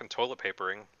us fucking toilet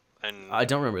papering, and I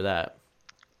don't remember that.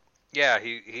 yeah,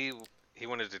 he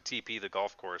wanted to TP the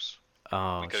golf course.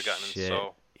 Oh We could have gotten shit. in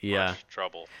so Yeah. much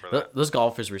trouble for that. Those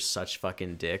golfers were such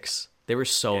fucking dicks. They were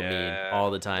so mean all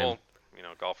the time. Well,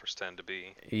 golfers tend to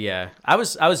be. Yeah, I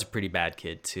was a pretty bad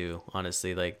kid too,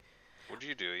 honestly. Like, What did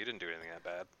you do? You didn't do anything that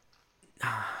bad.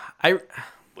 I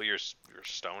Well, you're a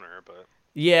stoner, but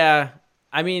yeah,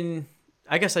 I mean,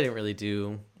 I guess I didn't really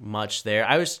do much there.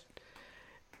 I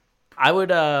would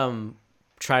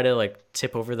try to like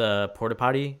tip over the porta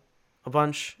potty a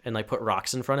bunch and like put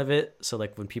rocks in front of it, so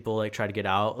like when people like try to get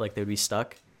out, like they would be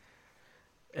stuck.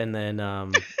 And then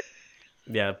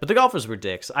yeah, but the golfers were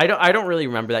dicks. I don't really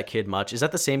remember that kid much. Is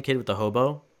that the same kid with the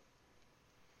hobo?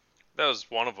 that was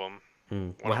one of them.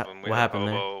 One of them. What happened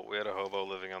there? We had a hobo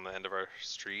living on the end of our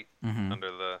street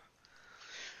under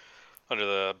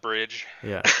the bridge.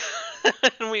 Yeah.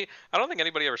 And I don't think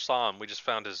anybody ever saw him. We just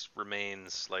found his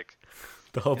remains, like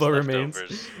The hobo his remains.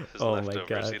 leftovers. His Oh my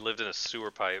leftovers. God. He lived in a sewer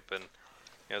pipe, and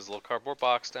he has a little cardboard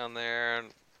box down there. And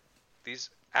these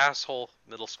asshole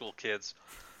middle school kids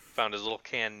found his little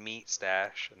canned meat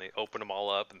stash, and they opened them all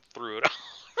up and threw it all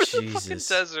over the fucking Jesus.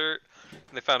 desert.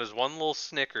 And they found his one little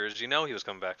Snickers. You know he was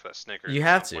coming back for that Snickers. You at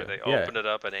have some to, point. yeah. They opened it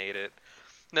up and ate it.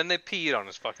 And then they peed on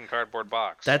his fucking cardboard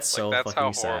box. That's so That's fucking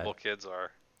how sad. horrible kids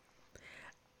are.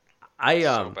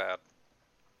 So bad.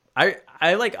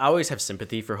 I like always have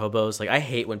sympathy for hobos. Like I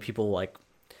hate when people like,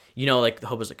 like the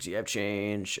hobos like, do you have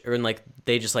change? Or and like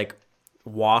they just like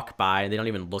walk by and they don't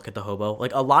even look at the hobo.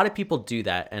 Like a lot of people do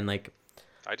that, and like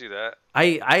I do that.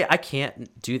 I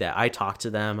can't do that. I talk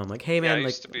to them. I'm like, hey Yeah, man, I like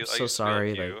used to be, I'm I so used to be like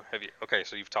sorry. you. Like Have you? Okay,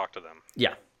 so you've talked to them.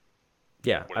 yeah.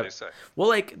 What do they say? Well,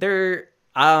 like they're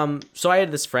so I had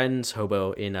this friend's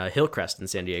hobo in Hillcrest in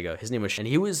San Diego. His name was, and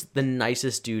he was the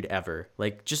nicest dude ever.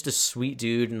 Like just a sweet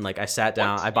dude, and like I sat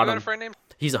down, I bought you him. had a friend named?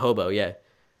 He's a hobo, yeah.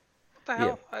 What the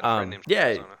hell? I had a friend named Yeah.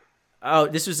 Arizona. Oh,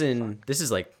 this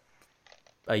is like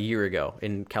a year ago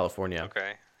in California.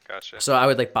 Okay, gotcha. So I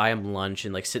would like buy him lunch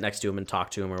and like sit next to him and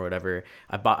talk to him or whatever.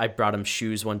 I brought him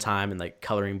shoes one time and like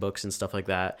coloring books and stuff like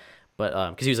that.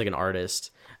 But because he was like an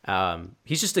artist,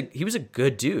 he was a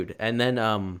good dude. And then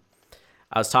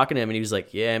I was talking to him and he was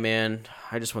like, "Yeah, man,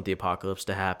 I just want the apocalypse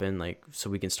to happen, like so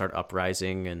we can start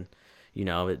uprising and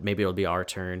maybe it'll be our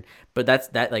turn." But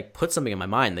that like put something in my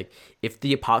mind. Like if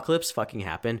the apocalypse fucking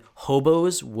happened,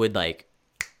 hobos would like,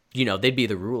 they'd be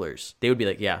the rulers. They would be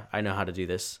like, "Yeah, I know how to do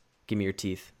this. Give me your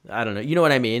teeth." I don't know. You know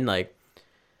what I mean? Like,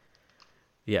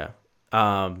 yeah.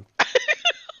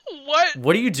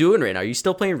 What are you doing right now? Are you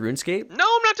still playing RuneScape? No,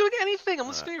 I'm not doing anything. I'm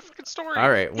listening to your freaking story. All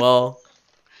right. Well,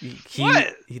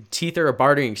 What? Teeth are a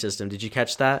bartering system. Did you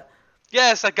catch that?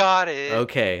 Yes, I got it.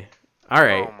 Okay. All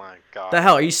right. Oh my god. The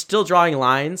hell? Are you still drawing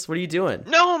lines? What are you doing?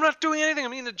 No, I'm not doing anything.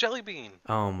 I'm eating a jelly bean.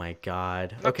 Oh my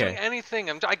god. I'm not doing Okay. anything.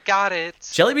 I got it.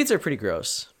 Jelly beans are pretty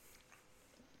gross.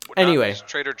 Not Anyway. these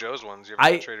Trader Joe's ones. You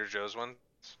ever had Trader Joe's one?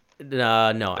 No,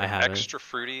 I They're haven't. extra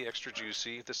fruity, extra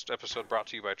juicy. This episode brought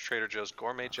to you by Trader Joe's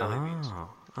gourmet jelly beans.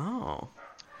 Oh.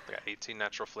 Yeah, 18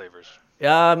 natural flavors.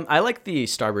 I like the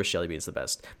Starburst jelly beans the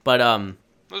best, but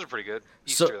Those are pretty good.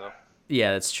 so Easter though.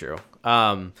 yeah, that's true.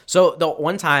 So the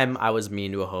one time I was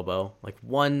mean to a hobo, like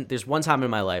there's one time in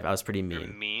my life I was pretty You're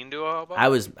mean. mean to a hobo? I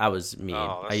was mean.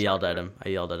 Oh, I that's yelled not at good. him. I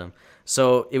yelled at him.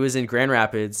 So it was in Grand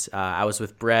Rapids. I was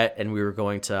with Brett and we were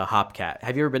going to Hopcat.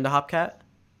 Have you ever been to Hopcat?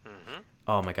 Mm-hmm.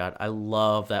 Oh my god, I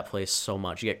love that place so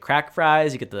much. You get crack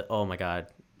fries. You get oh my god,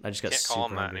 I just got Can't call super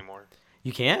them that hungry. anymore.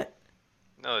 You can't?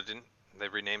 No, they didn't. They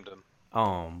renamed them.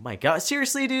 Oh my god,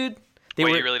 seriously, dude? They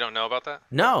Wait, were you really don't know about that?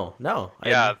 no.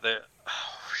 Yeah,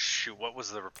 oh, shoot, what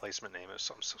was the replacement name? It was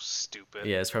something so stupid.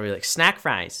 Yeah, it's probably like snack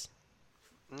fries.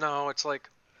 No, it's like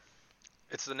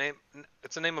it's the name.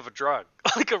 It's the name of a drug,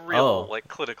 like a real Oh. like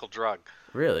clinical drug.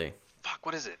 Really? Fuck,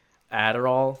 what is it?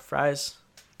 Adderall fries?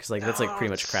 Because like that's like No,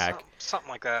 pretty much it's crack. something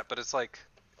like that. But it's like,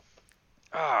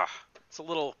 it's a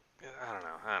little. I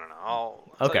don't know. I'll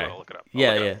tell you Okay. what, I'll look it up.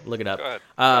 Yeah, look it up. Go ahead.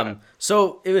 Go ahead.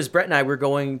 So it was Brett and I. We're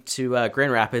going to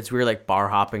Grand Rapids. We were like bar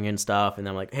hopping and stuff, and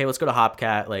I'm like, hey, let's go to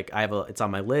Hopcat. Like it's on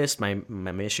my list, my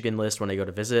Michigan list when I go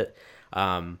to visit.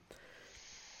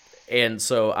 And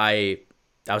so I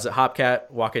was at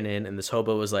Hopcat walking in, and this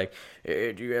hobo was like,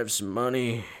 hey, do you have some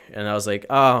money? And I was like,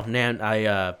 oh man, I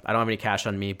don't have any cash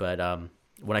on me, but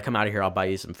when I come out of here, I'll buy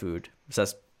you some food. Does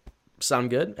that sound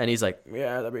good? And he's like,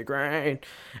 yeah, that'd be great.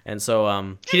 And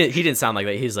so he didn't sound like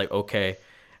that. He's like, okay.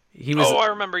 He was. Oh, I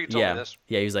remember you told yeah, me this.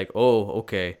 yeah. He was like, oh,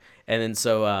 okay. And then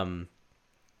so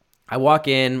I walk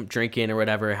in, drinking or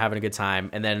whatever, having a good time,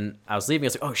 and then I was leaving. I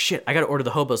was like, oh shit, I gotta order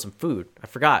the hobo some food. I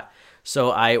forgot.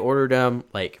 So I ordered him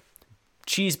like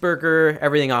cheeseburger,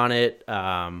 everything on it.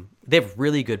 They have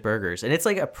really good burgers, and it's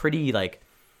like a pretty like,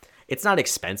 it's not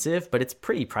expensive, but it's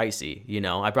pretty pricey. You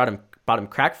know, I bought him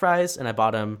crack fries, and I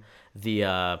bought him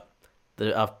the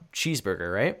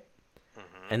cheeseburger, right?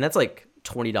 And that's like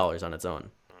 $20 on its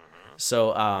own.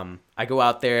 So I go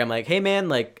out there. I'm like, hey man,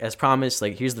 like as promised,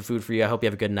 like here's the food for you. I hope you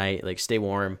have a good night. Like stay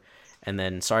warm. And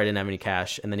then sorry I didn't have any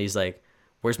cash. And then he's like,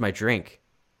 where's my drink?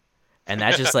 And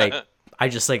that just like I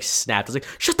just like snapped. I was like,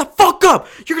 shut the fuck up!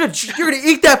 You're gonna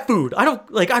eat that food.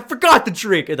 I forgot the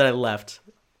drink. And then I left.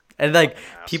 And like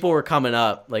people were coming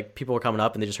up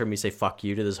and they just heard me say fuck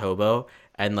you to this hobo.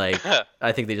 And like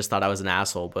I think they just thought I was an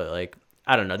asshole. But like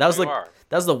I don't know. That was You like are.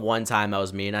 that was the one time I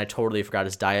was mean. I totally forgot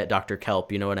his diet, Dr.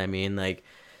 Kelp. You know what I mean? Like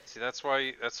See, that's why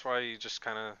you just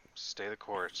kind of stay the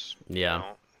course. Yeah.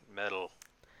 Don't meddle.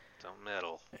 Don't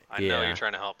meddle. I know Yeah. you're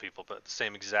trying to help people, but the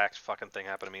same exact fucking thing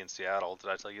happened to me in Seattle. Did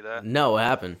I tell you that? no, what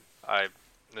happened? I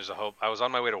was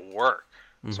on my way to work,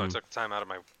 so I Mhm. took time out of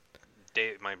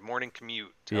my morning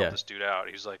commute to Yeah. help this dude out.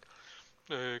 He's like,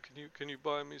 "Hey, can you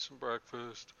buy me some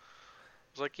breakfast?" I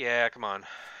was like, "Yeah, come on."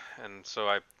 And so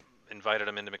I invited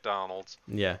him into McDonald's.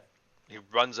 Yeah. He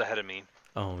runs ahead of me,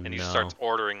 Oh and he no. starts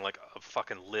ordering like a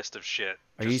fucking list of shit.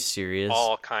 Are you Just serious?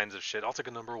 all kinds of shit. I'll take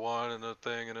a number one and a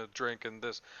thing and a drink and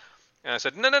this. And I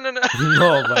said, no.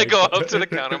 Oh my I go God. up to the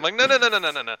counter. I'm like, no.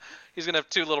 He's gonna have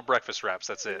 2 little breakfast wraps.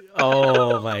 That's it.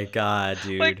 Oh my god,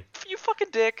 dude. Like, you fucking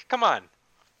dick. Come on. I'm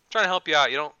trying to help you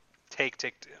out. You don't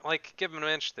like give him an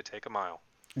inch, they take a mile.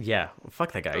 Yeah.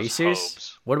 Fuck that guy. Are you Those serious?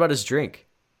 hobes. What about his drink?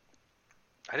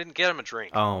 I didn't get him a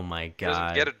drink. Oh my doesn't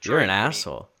god. get a You're an drink, me.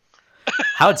 asshole.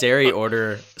 How dare he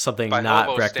order something By not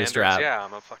hobo breakfast standards, wrap? yeah,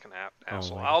 I'm a fucking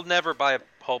asshole. my I'll never buy a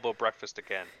hobo breakfast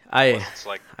again. I It's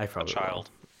like I a probably child.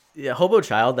 will. Yeah, hobo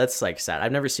child, that's like sad.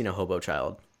 I've never seen a hobo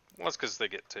child. Well, that's because they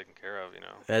get taken care of, you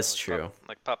know. That's Like true.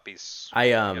 Like puppies. I,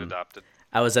 They um, get adopted.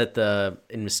 I was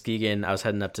in Muskegon. I was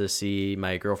heading up to see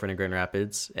my girlfriend in Grand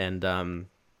Rapids, and I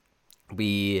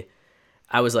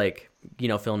was like, you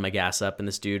know, filling my gas up, and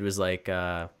this dude was like,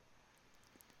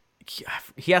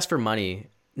 he asked for money.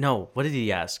 No, what did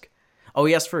he ask? Oh,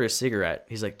 he asked for a cigarette.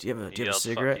 He's like, do you have a Yelled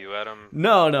cigarette? Fuck you at him.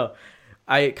 No.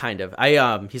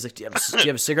 He's like, do you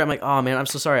have a cigarette? I'm like, oh man, I'm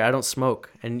so sorry. I don't smoke.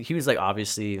 And he was like,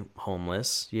 obviously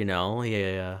homeless, you know, he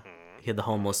had the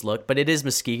homeless look, but it is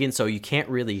Muskegon. So you can't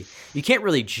really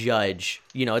judge,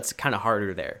 you know, it's kind of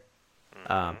harder there.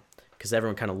 Cause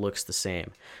everyone kind of looks the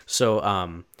same. So, I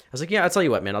was like, yeah, I'll tell you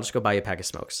what, man, I'll just go buy you a pack of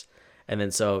smokes. And then,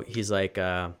 so he's like,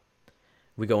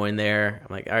 we go in there.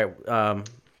 I'm like, all right.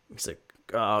 He's like,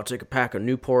 I'll take a pack of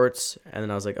Newports. And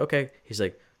then I was like, okay. He's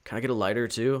like, can I get a lighter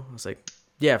too? I was like,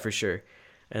 yeah, for sure.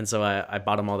 And so I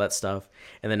bought him all that stuff.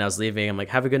 And then I was leaving. I'm like,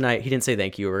 have a good night. He didn't say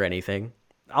thank you or anything.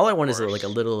 All I want is like a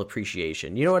little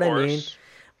appreciation. You know what I mean?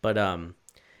 But I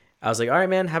was like, all right,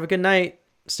 man, have a good night.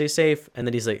 Stay safe. And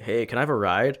then he's like, hey, can I have a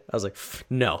ride? I was like,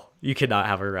 no, you cannot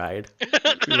have a ride.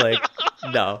 Like,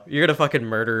 no, you're going to fucking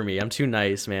murder me. I'm too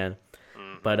nice, man.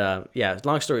 But yeah,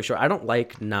 long story short, I don't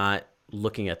like not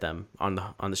looking at them on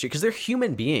the street because they're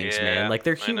human beings, man. Yeah, Like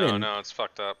they're I know. human. No, it's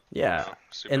fucked up. Yeah, No, and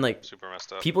super, like super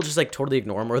messed up. people just like totally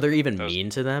ignore them or they're even That was mean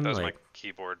to them. that was my Like,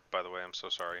 keyboard, by the way. I'm so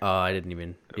sorry. oh, I didn't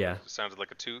even. Yeah, It sounded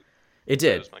like a toot. it It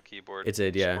did. was my keyboard. It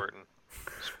did. Yeah.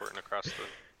 Squirting across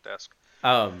the desk.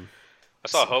 Um. I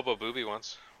saw a hobo booby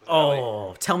once. With Ellie.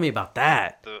 Oh, tell me about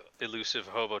that. The elusive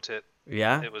hobo tit.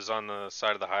 Yeah. It was on the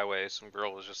side of the highway. Some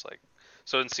girl was just like,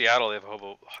 so in Seattle they have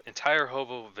entire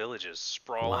hobo villages,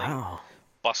 sprawling, Wow.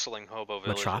 bustling hobo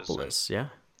villages. Metropolis. Yeah.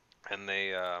 And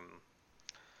they, I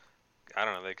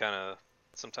don't know, they kind of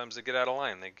sometimes they get out of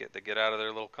line. They get out of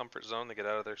their little comfort zone. They get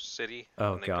out of their city.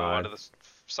 Oh, and they God. go onto the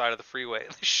side of the freeway.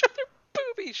 And they show their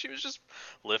boobie. She was just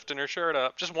lifting her shirt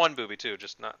up. Just one boobie too.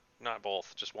 Just not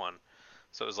both. Just one.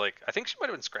 So it was like, I think she might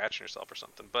have been scratching herself or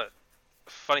something. But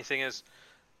funny thing is,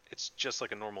 it's just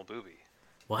like a normal boobie.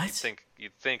 What?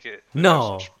 You'd think it would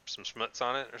No. have some schmutz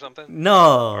on it or something.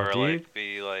 No, Or dude. like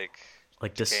be like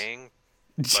Just decaying.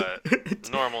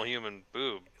 But normal human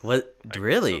boob. what? Like,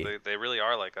 Really? So they really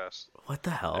are like us. What the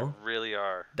They hell? really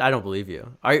are. I don't believe you.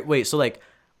 All right, wait. So like,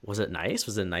 was it nice?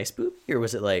 Was it a nice boob, or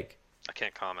was it like? I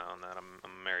can't comment on that. I'm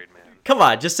a married man. Come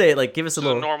on, just say it. Like, give us It's a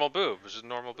little. a normal boob. It's just a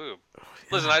normal boob.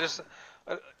 Listen, I just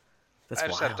That's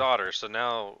had wild. daughters, so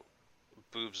now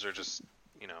boobs are just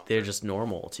They're just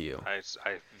normal to you. I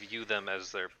view them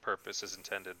as their purpose is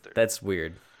intended. They're That's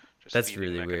weird. just that's feeding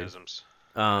really weird. mechanisms.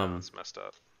 It's messed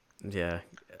up. Yeah,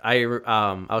 I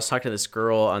was talking to this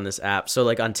girl on this app. So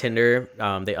like on Tinder,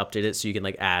 they update it so you can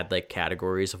like add like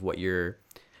categories of what you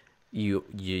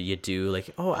do.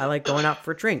 Like, oh, I like going out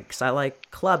for drinks. I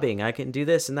like clubbing. I can do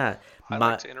this and that. I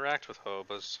like to interact with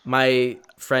hobos. My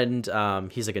friend,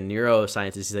 he's like a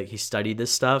neuroscientist. He's like, he studied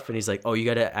this stuff and he's like, oh, you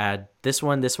got to add this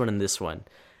one, and this one.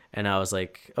 And I was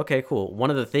like, okay, cool.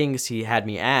 One of the things he had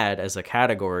me add as a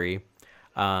category,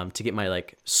 to get my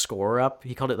like score up,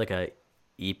 he called it like a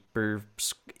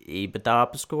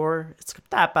EBITDAP score. It's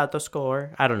the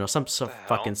score. I don't know, some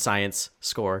fucking science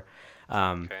score.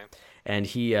 Okay. And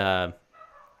he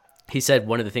said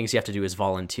one of the things you have to do is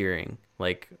volunteering.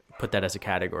 Like, put that as a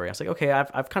category. I was like, okay,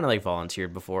 I've kind of like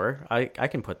volunteered before. I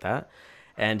can put that.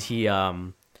 And he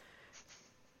so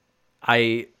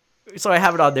I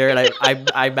have it on there, and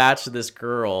I matched this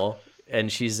girl,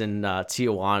 and she's in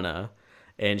Tijuana,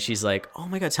 and she's like, oh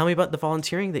my god, tell me about the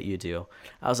volunteering that you do.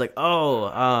 I was like, oh,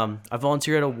 I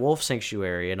volunteer at a wolf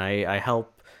sanctuary, and I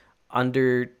help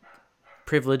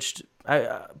underprivileged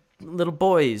little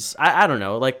boys. I don't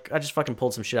know, like I just fucking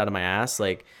pulled some shit out of my ass.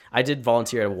 Like I did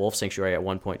volunteer at a wolf sanctuary at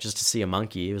one point just to see a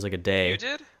monkey. It was like a day. You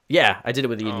did? Yeah, I did it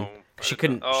with Eden. Oh, She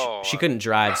couldn't. Oh, She couldn't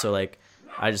drive, so like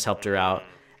I just helped her out.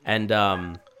 And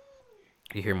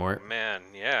you hear more? Man,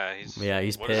 yeah, he's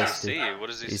pissed. What does he see? What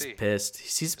does he He's see? pissed.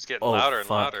 He's It's getting louder and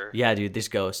fuck. louder. Yeah, dude, there's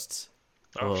ghosts.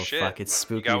 Oh, shit! Fuck, it's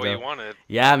spooky. You got what though. you wanted.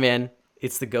 Yeah, man,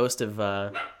 it's the ghost of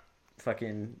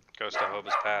fucking Ghost of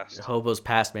Hobo's past. Hobo's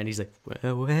past, man. He's like,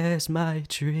 where's my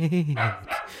drink?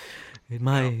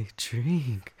 My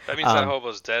drink. That means that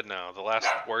hobo's dead now. The last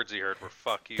words he heard were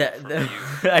 "fuck you." From you.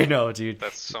 I know, dude.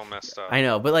 That's so messed up. I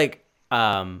know, but like,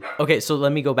 okay, so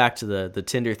let me go back to the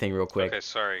Tinder thing real quick. Okay,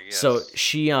 sorry. Yes. So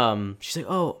she's like,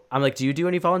 oh, I'm like, do you do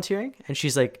any volunteering? And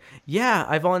she's like, yeah,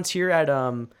 I volunteer at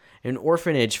an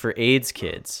orphanage for AIDS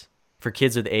kids, for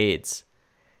kids with AIDS.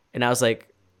 And I was like,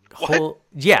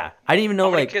 yeah, I didn't even know.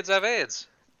 How many like kids have AIDS?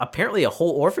 Apparently a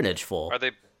whole orphanage full. Are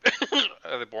they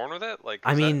are they born with it? Like,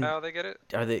 I mean, that how they get it?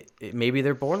 Are they? Maybe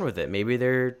they're born with it. Maybe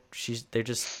they're just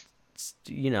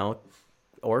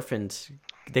orphans.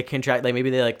 They contract, like maybe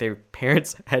they like their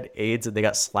parents had AIDS and they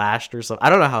got slashed or something. I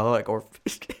don't know how like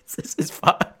orphans. This is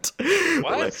fucked.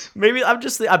 What? Like, maybe I'm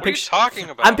What are you talking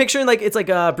about? I'm picturing like it's like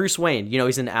Bruce Wayne. You know,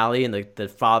 he's in the alley and the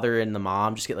father and the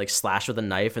mom just get like slashed with a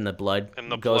knife and the blood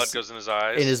blood goes in his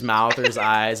eyes, in his mouth or his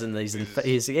eyes, and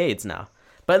he's AIDS now.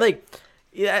 But like,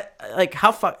 yeah, like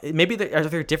how maybe are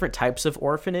there different types of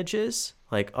orphanages?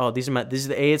 Like, oh, these are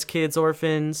the AIDS kids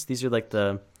orphans. These are like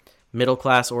the middle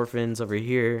class orphans over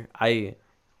here. I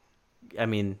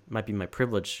mean, might be my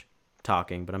privilege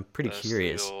talking, but I'm pretty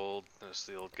curious. That's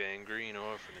the old gangrene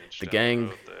orphanage. The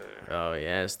gang. Oh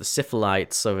yes, the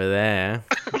syphilites over there.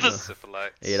 The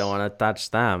syphilites. You don't want to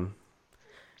touch them.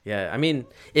 Yeah, I mean,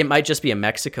 it might just be a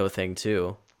Mexico thing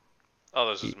too. Oh,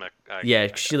 this is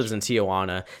she lives in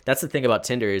Tijuana. That's the thing about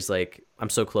Tinder is like I'm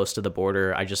so close to the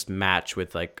border. I just match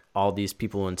with like all these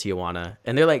people in Tijuana,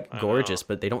 and they're like gorgeous,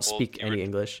 but they don't speak any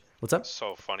English. What's up?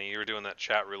 So funny. You were doing that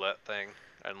chat roulette thing,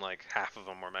 and like half of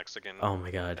them were Mexican. Oh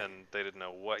my god. And they didn't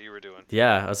know what you were doing.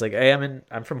 Yeah, I was like, hey,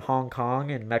 I'm from Hong Kong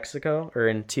in Mexico or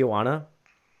in Tijuana.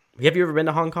 Have you ever been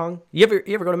to Hong Kong? You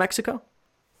ever go to Mexico?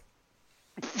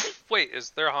 Wait,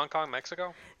 is there a Hong Kong,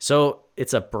 Mexico? So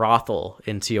it's a brothel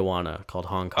in Tijuana called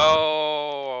Hong Kong.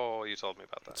 Oh, you told me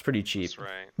about that. It's pretty cheap.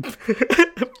 That's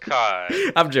right. God.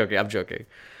 I'm joking. I'm joking.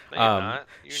 No, you're not.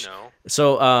 You know.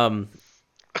 So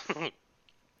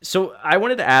so I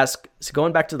wanted to ask. So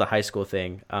going back to the high school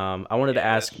thing, I wanted to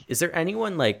ask: is there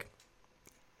anyone like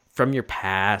from your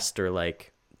past or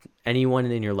like anyone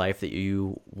in your life that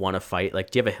you want to fight?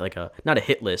 Like, do you have a not a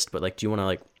hit list, but like, do you want to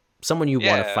like someone you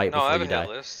want to fight before you die? I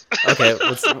have a hit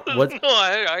list. Okay, what? No,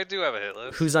 I do have a hit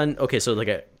list. Who's on? Okay, so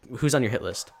who's on your hit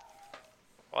list?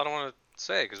 Well, I don't want to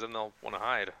say because then they'll want to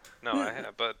hide. No,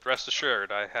 but rest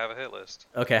assured, I have a hit list.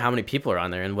 Okay, how many people are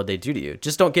on there and what they do to you?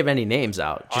 Just don't give any names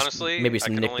out. Just honestly, maybe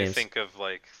some I can nicknames. only think of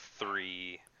like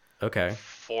 3. Okay.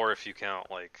 4 if you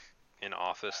count like in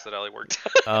office that I worked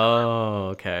at.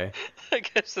 Oh, okay. I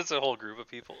guess that's a whole group of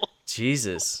people.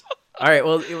 Jesus. All right.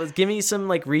 Well, give me some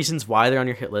like reasons why they're on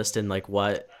your hit list and like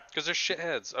what. Because they're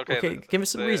shitheads. Okay. Give me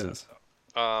some reasons.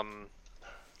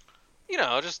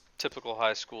 Just typical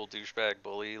high school douchebag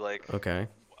bully. Like. Okay.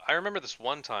 I remember this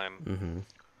one time. Mm-hmm.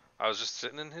 I was just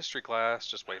sitting in history class,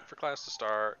 just waiting for class to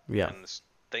start. Yeah. And this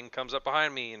thing comes up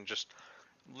behind me and just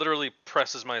literally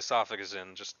presses my esophagus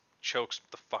in, just chokes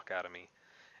the fuck out of me.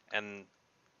 And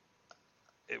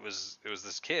it was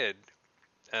this kid,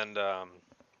 and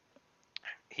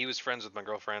he was friends with my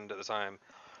girlfriend at the time,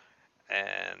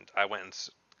 and I went and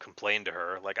complained to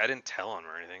her. Like, I didn't tell him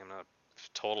or anything. I'm not a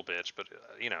total bitch, but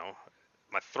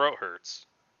my throat hurts.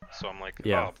 So I'm like,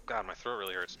 oh god, my throat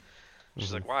really hurts.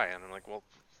 She's like, why? And I'm like, well,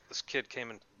 this kid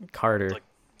came and Carter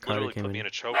literally put me in a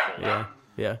chokehold.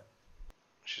 Yeah.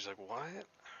 She's like, what?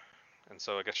 And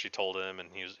so I guess she told him, and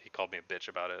he called me a bitch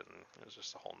about it, and it was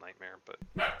just a whole nightmare. But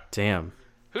damn,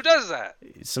 who does that?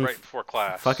 Some right before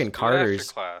class. Fucking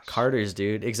Carters. Carters,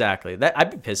 dude. Exactly.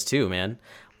 I'd be pissed too, man.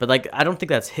 But like, I don't think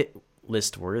that's hit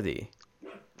list worthy.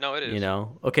 No, it is.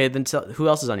 Okay, then who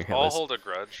else is on your hit list? I'll hold a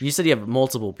grudge. You said you have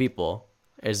multiple people.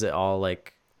 Is it all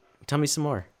like? Tell me some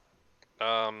more.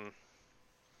 Sperman.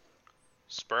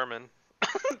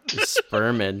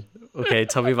 Sperman. Okay,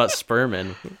 tell me about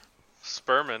Sperman.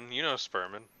 Sperman, you know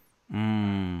Sperman.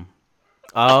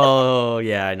 Oh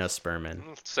yeah, I know Sperman.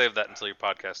 Save that until your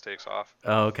podcast takes off.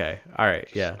 Oh, okay. All right.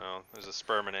 Yeah. No, there's a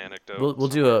Sperman anecdote. We'll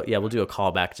do a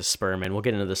callback to Sperman. We'll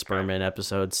get into the Sperman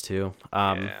episodes too.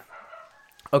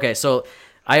 Okay, so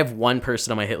I have one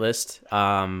person on my hit list,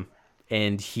 and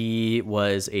he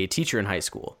was a teacher in high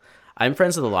school. I'm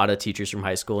friends with a lot of teachers from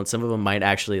high school, and some of them might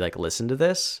actually like listen to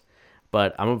this.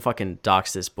 But I'm gonna fucking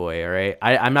dox this boy, all right?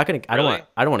 I'm not gonna. I don't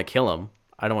want to kill him.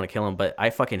 I don't want to kill him, but I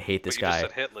fucking hate this guy. You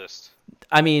just said hit list.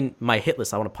 I mean, my hit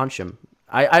list. I want to punch him.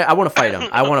 I want to fight him.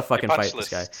 I want to fucking fight this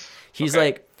guy. He's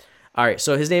like, all right.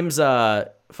 So his name's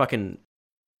fucking.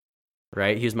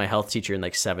 Right, he was my health teacher in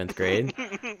like 7th grade.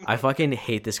 I fucking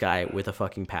hate this guy with a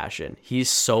fucking passion. He's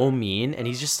so mean, and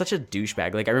he's just such a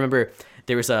douchebag. Like I remember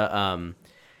there was a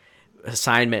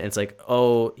assignment. It's like,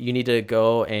 oh, you need to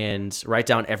go and write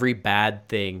down every bad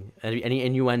thing, any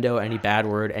innuendo, any bad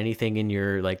word, anything in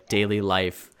your like daily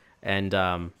life, and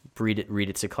read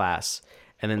it to class.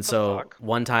 And then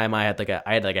one time I had like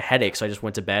a headache, so I just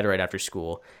went to bed right after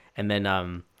school. And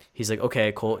then he's like,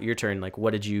 okay, Colt, your turn. Like,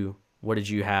 what did you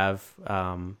have?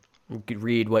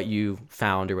 Read what you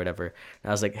found or whatever. And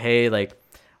I was like, hey, like,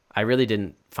 I really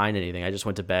didn't find anything. I just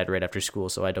went to bed right after school,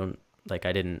 so I didn't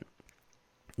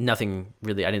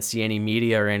see any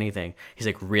media or anything. He's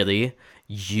like, really?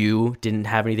 You didn't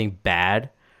have anything bad?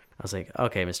 I was like,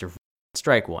 okay, Mr.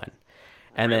 Strike one.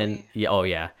 And really?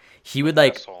 Then,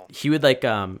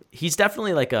 he's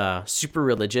definitely like a super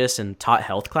religious and taught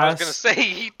health class. I was going to say,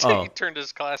 he turned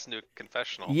his class into a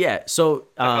confessional. Yeah. So,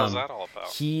 what the hell is that all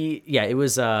about? He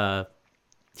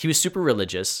was super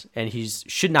religious, and he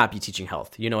should not be teaching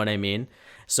health. You know what I mean?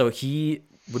 So he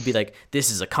would be like,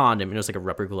 this is a condom, and it was like a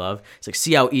rubber glove. It's like,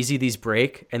 see how easy these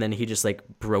break? And then he just like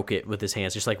broke it with his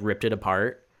hands, just like ripped it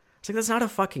apart. It's like, that's not a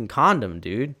fucking condom,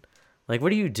 dude. Like,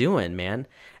 what are you doing, man?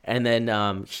 And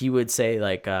then he would say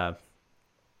like,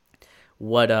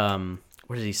 what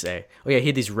did he say? Oh yeah, he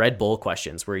had these Red Bull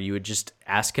questions where you would just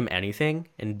ask him anything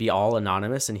and be all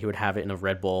anonymous, and he would have it in a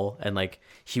Red Bull, and like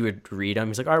he would read them.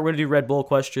 He's like, all right, we're gonna do Red Bull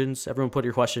questions. Everyone put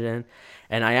your question in.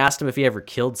 And I asked him if he ever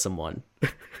killed someone.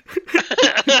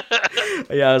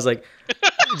 Yeah, I was like,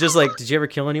 just like, did you ever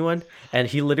kill anyone? And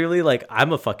he literally like,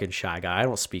 I'm a fucking shy guy. I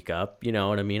don't speak up. You know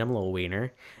what I mean? I'm a little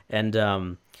wiener.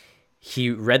 And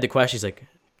he read the question. He's like,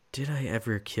 did I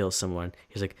ever kill someone?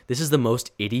 He's like, this is the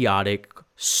most idiotic,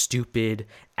 stupid,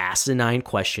 asinine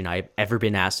question I've ever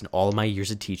been asked in all of my years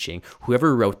of teaching.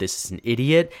 Whoever wrote this is an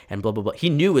idiot, and blah, blah, blah. He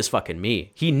knew it was fucking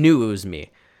me. He knew it was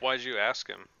me. Why'd you ask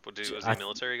him? Was he a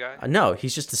military guy? No,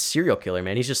 he's just a serial killer,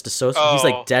 man. He's just he's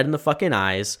like Oh, dead in the fucking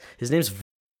eyes. His name's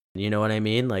you know what I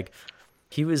mean? Like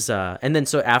he was and then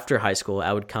so after high school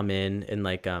I would come in and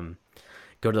like go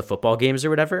to the football games or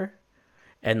whatever.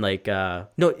 And like no,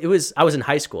 I was in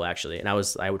high school actually, and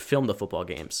I would film the football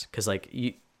games cuz like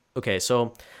okay,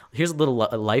 so here's a little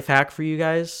life hack for you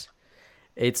guys.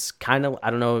 It's kind of, I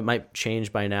don't know, it might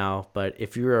change by now, but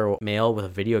if you're a male with a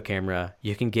video camera,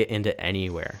 you can get into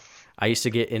anywhere. I used to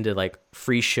get into like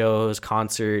free shows,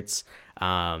 concerts,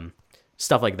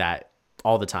 stuff like that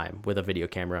all the time with a video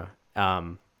camera.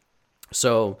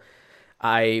 So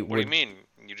I what do you mean?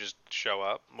 You just show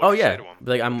up? What oh do you yeah, say to 'em?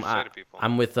 like What do you say to people?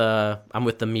 I'm with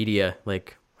the media.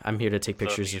 Like I'm here to take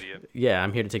pictures. media. Yeah,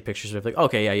 I'm here to take pictures of like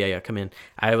okay, yeah, come in.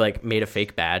 I like made a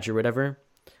fake badge or whatever.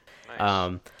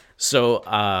 Nice. So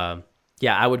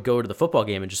yeah, I would go to the football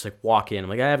game and just like walk in. I'm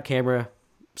like, I have a camera.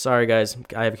 Sorry guys,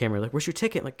 I have a camera. Like, where's your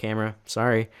ticket? I'm like, camera.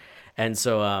 Sorry. And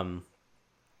so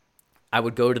I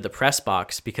would go to the press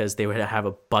box because they would have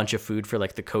a bunch of food for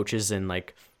like the coaches and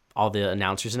like all the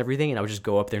announcers and everything, and I would just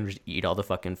go up there and just eat all the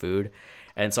fucking food.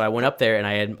 And so I went up there and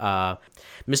I had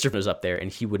Mr. was up there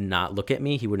and he would not look at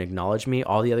me. He wouldn't acknowledge me.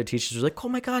 All the other teachers were like, oh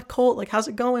my God, Colt, like, how's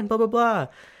it going? Blah, blah, blah.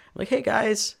 I'm like, hey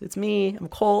guys, it's me. I'm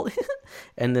Colt.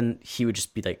 And then he would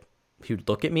just be like, he would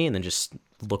look at me and then just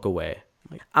look away.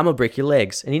 I'm like, I'm gonna break your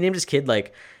legs. And he named his kid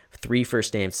like 3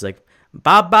 first names. He's like,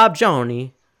 Bob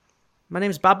Joni. My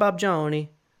name's Bob Joni.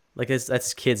 Like that's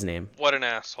his kid's name. What an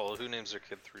asshole. Who names their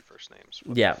kid 3 first names?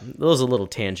 Yeah, that was a little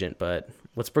tangent, but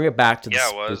let's bring it back to the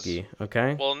spooky,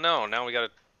 okay? Well, no. Now we got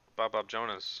Bob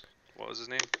Jonas. What was his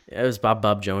name? Yeah, it was Bob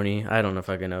Joni. I don't know if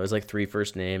I can know. It was like 3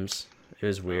 first names. It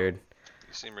was weird.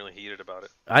 You seem really heated about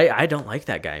it. I don't like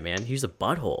that guy, man. He's a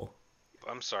butthole.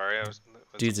 I'm sorry.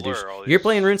 Dude's a douche. You're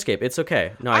playing RuneScape. It's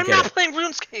okay. No, I get it. I'm not playing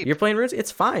RuneScape. You're playing RuneScape.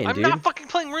 It's fine, I'm dude. not fucking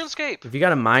playing RuneScape. If you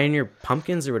gotta mine your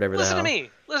pumpkins or whatever Listen the to hell. me.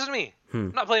 Listen to me.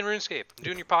 I'm not playing RuneScape. I'm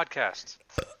doing your podcast.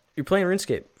 You're playing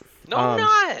RuneScape. No, I'm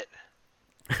not.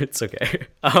 It's okay.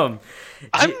 I'm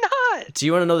not. Do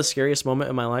you want to know the scariest moment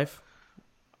in my life?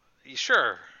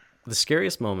 Sure. The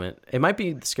scariest moment. It might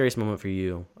be the scariest moment for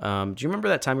you. Do you remember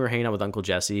that time we were hanging out with Uncle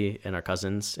Jesse and our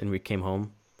cousins, and we came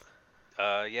home?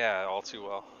 Yeah, all too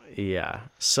well. Yeah.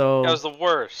 So that was the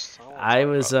worst. That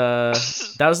was the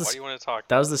Why do you want to talk?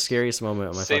 That was the scariest moment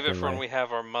of my fucking life. Save it for when we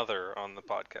have our mother on the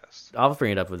podcast. I'll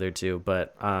bring it up with her too,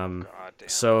 but God damn.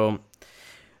 So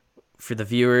for the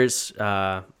viewers,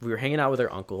 we were hanging out with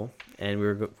our uncle,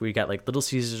 and we got like Little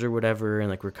Caesars or whatever, and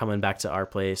like we're coming back to our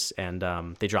place, and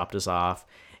they dropped us off,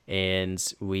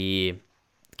 and we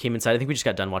came inside. I think we just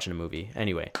got done watching a movie.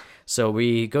 Anyway, so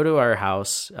we go to our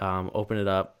house, open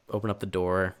up the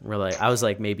door. I was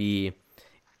like maybe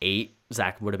 8.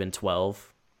 Zach would have been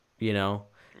 12, you know?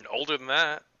 Older than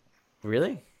that.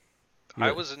 Really?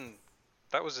 That was in.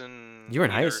 You were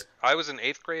in high school? I was in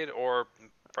 8th grade or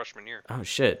freshman year. Oh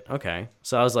shit. Okay.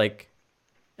 So I was like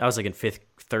in 5th,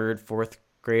 3rd, 4th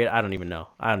grade. I don't even know.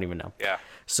 Yeah.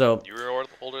 So you were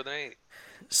older than 8.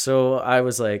 So I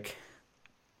was like,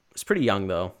 I was pretty young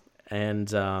though, and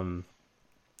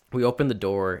we opened the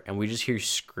door and we just hear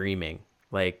screaming.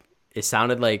 Like it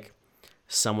sounded like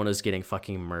someone was getting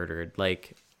fucking murdered.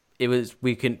 Like it was.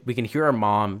 We can hear our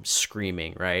mom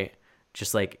screaming, right?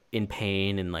 Just like in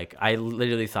pain, and like I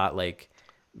literally thought like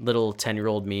little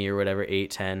 10-year-old me or whatever, 8,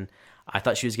 10. I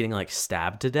thought she was getting like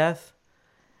stabbed to death.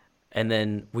 And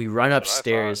then we run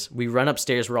upstairs.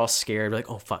 We're all scared. We're like,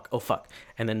 oh fuck.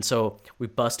 And then so we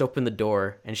bust open the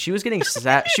door, and she was getting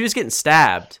she was getting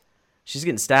stabbed. She's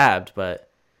getting stabbed, but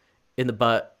in the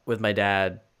butt with my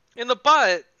dad. In the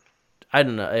butt? I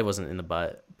don't know. It wasn't in the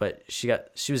butt, but she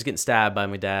was getting stabbed by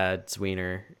my dad's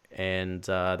wiener, and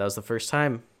that was the first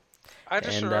time. I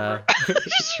just remember. I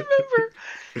just remember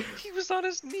he was on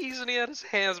his knees and he had his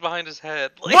hands behind his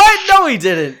head. Like, what? No, he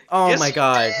didn't. Oh yes, my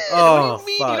god. Did. Oh, what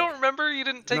do you mean? fuck. You don't remember? You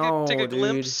didn't take a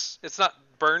glimpse? It's not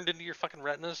burned into your fucking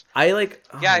retinas.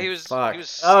 Yeah, he was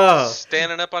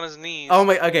standing up on his knees. Oh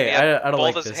my. Okay, I don't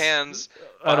like this. Both his hands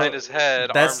behind his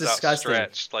head, that's arms disgusting.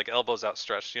 outstretched, like elbows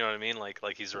outstretched. You know what I mean? Like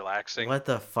he's relaxing. What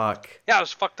the fuck? Yeah, it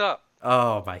was fucked up.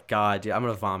 Oh my god, dude! I'm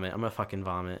gonna vomit. I'm gonna fucking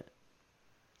vomit.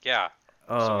 Yeah.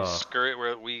 Oh.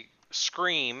 So we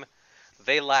scream,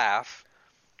 they laugh.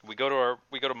 We go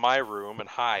to my room and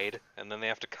hide, and then they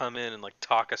have to come in and like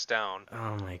talk us down.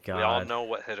 Oh my god. We all know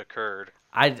what had occurred.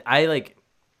 I like,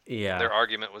 yeah. Their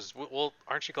argument was, well,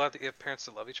 aren't you glad that you have parents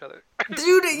that love each other?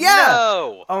 Dude, yeah.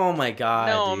 No. Oh my god.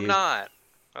 No, dude. I'm not.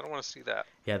 I don't want to see that.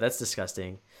 Yeah, that's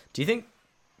disgusting. Do you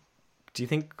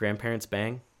think grandparents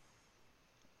bang?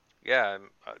 Yeah,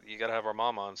 you gotta have our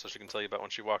mom on so she can tell you about when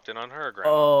she walked in on her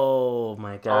grandma. Oh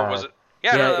my god. Or was it?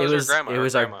 Yeah, Yeah, no, that was our grandma. it Our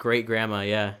was our grandma. great grandma.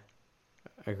 Yeah,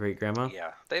 our great grandma.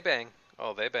 Yeah, they bang.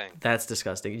 Oh, they bang. That's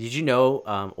disgusting. Did you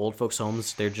know old folks'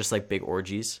 homes? They're just like big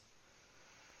orgies.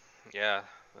 Yeah,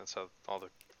 that's how all the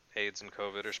AIDS and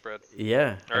COVID are spread.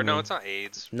 Yeah, I Or no, mean, it's not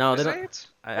AIDS. no, they Is it don't. AIDS?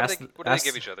 I What do asked, they What do they give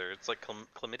asked each other? It's like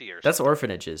chlamydia or That's something.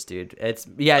 orphanages, dude. It's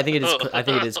yeah, I think it is. I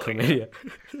think it is chlamydia.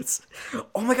 It's,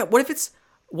 oh my god, what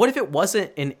if it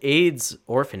wasn't an AIDS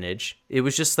orphanage? It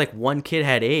was just like one kid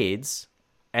had AIDS,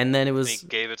 and then And he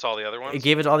gave it to all the other it ones.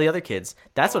 gave it to all the other kids.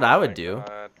 That's what Oh I my would do.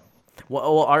 God.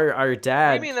 Well, our What do you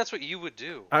dad. mean that's what you would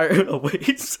do? Our oh,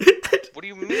 wait. What do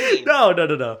you mean?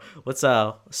 No. Let's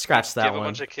scratch that Give a one.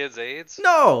 bunch of kids AIDS?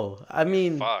 No, I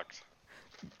mean Fucked.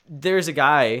 there's a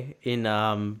guy in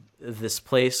this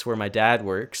place where my dad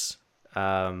works,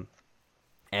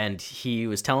 and he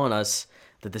was telling us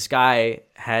that this guy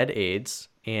had AIDS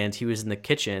and he was in the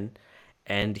kitchen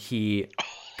and he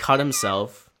cut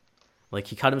himself. Like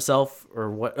he cut himself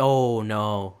or what? Oh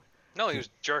no. No, he was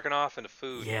jerking off into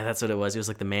food. Yeah, that's what it was. It was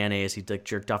like the mayonnaise. He like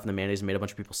jerked off in the mayonnaise and made a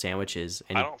bunch of people sandwiches.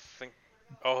 And I don't think.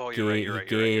 Oh, you're right.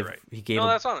 You're right. he gave No,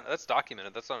 a- that's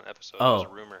documented. That's not an episode. Oh. That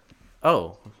was a rumor.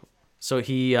 Oh, so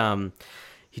he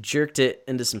jerked it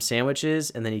into some sandwiches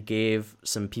and then he gave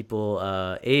some people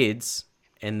AIDS,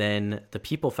 and then the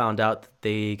people found out that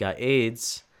they got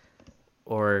AIDS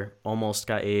or almost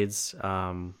got AIDS.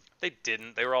 They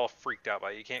didn't. They were all freaked out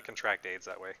by it. You can't contract AIDS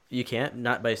that way. You can't,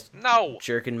 not by No.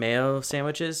 jerking mayo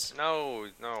sandwiches. No.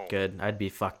 Good, I'd be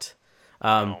fucked.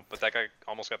 No. But that guy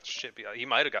almost got the shit beat out. He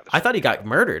might have got the. I shit thought he beat out. got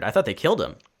murdered. I thought they killed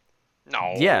him.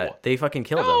 No. Yeah, they fucking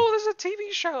killed him. No, this is a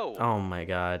TV show. Oh my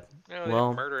god. No, they Well,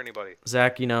 didn't murder anybody.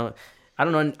 Zach, I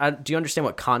don't know. Do you understand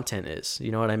what content is?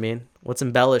 You know what I mean? Let's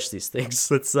embellish these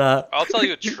things. Let's. I'll tell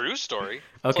you a true story.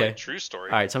 I'll tell you Okay. a true story.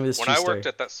 All right, tell me this When true I story. worked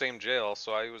at that same jail,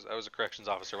 so I was a corrections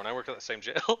officer. When I worked at that same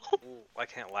jail, I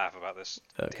can't laugh about this.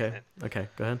 Damn Okay. it. Okay.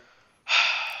 Go ahead.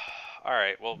 All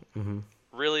right. Well, Mm-hmm.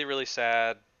 really, really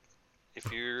sad.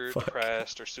 If you're Fuck.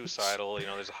 depressed or suicidal,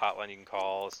 there's a hotline you can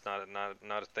call. It's not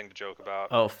a thing to joke about.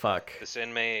 Oh fuck. This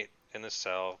inmate in this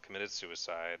cell committed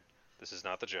suicide. This is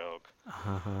not the joke.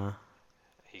 Uh-huh.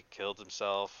 He killed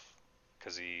himself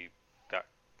because he got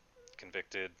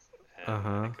convicted, and I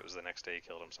Uh-huh. think it was the next day he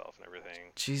killed himself and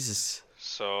everything. Jesus.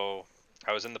 So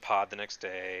I was in the pod the next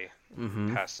day,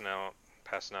 Mm-hmm. passing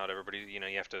out everybody. You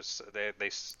have to.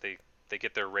 They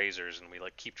get their razors, and we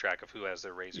like keep track of who has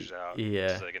their razors out,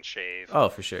 Yeah. so they can shave. Oh,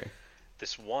 for sure.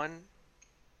 This one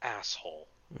asshole,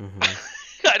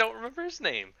 Mm-hmm. I don't remember his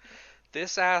name.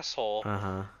 This asshole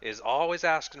Uh-huh. is always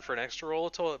asking for an extra roll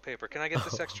of toilet paper. Can I get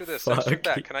this Oh, extra extra fuck.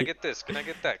 that? Can I get this? Can I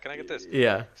get that? Can I get this?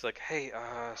 Yeah. He's like, hey,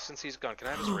 since he's gone, can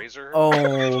I have his razor?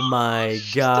 Oh my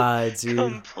Just god, a dude.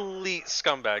 Complete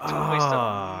scumbag. Didn't waste a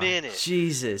Ah, minute.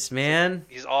 Jesus, man.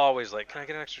 He's always like, can I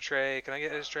get an extra tray? Can I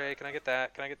get his tray? Can I get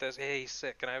that? Can I get this? Hey, he's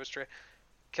sick. Can I have his tray?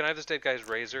 Can I have this dead guy's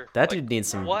razor? That Like, dude needs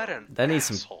some. What an That needs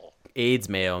some asshole. AIDS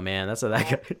mayo, man. That's what that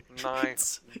guy. My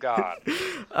needs. God.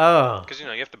 Oh. Because you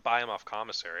have to buy him off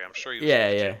commissary. I'm sure you.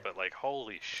 Yeah. But like,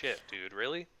 holy shit, dude,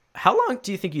 really? How long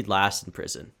do you think you'd last in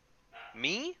prison?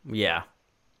 Me? Yeah.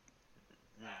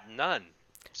 None.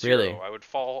 Zero. Really? I would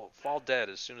fall dead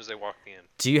as soon as they walked me in.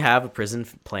 Do you have a prison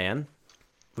plan?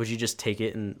 Would you just take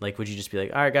it and would you just be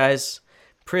like, all right, guys,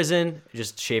 prison,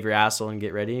 just shave your asshole and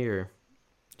get ready, or?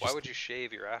 Why would you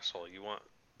shave your asshole? You want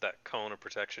that cone of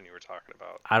protection you were talking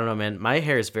about. I don't know, man. My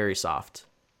hair is very soft.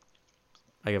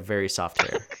 I have very soft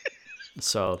hair,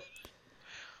 so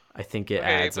I think it Okay,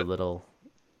 adds a but little.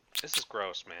 This is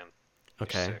gross, man. You're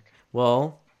Okay. sick.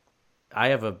 Well, I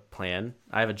have a plan.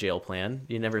 I have a jail plan.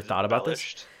 You never thought about this?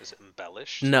 Embellished? Is it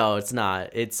embellished? No, it's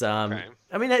not. It's Okay.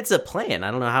 I mean, it's a plan.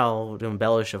 I don't know how to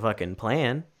embellish a fucking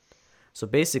plan. So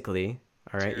basically,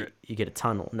 all right, Hear it. you get a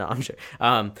tunnel. No, I'm sure.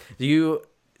 You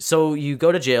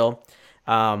go to jail.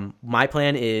 My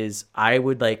plan is I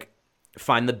would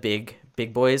find the big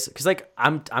boys, because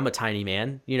I'm a tiny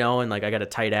man, and I got a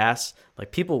tight ass.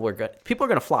 People are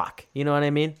gonna flock. You know what I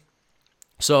mean?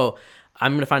 So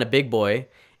I'm gonna find a big boy,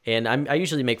 and I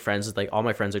usually make friends with all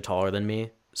my friends are taller than me,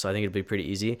 so I think it'd be pretty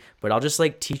easy. But I'll just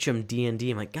teach them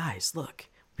D&D. I'm like, guys, look,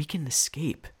 we can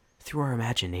escape through our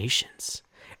imaginations,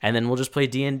 and then we'll just play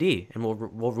D&D and we'll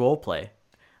role play.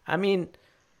 I mean,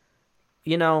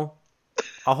 I'll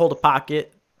hold a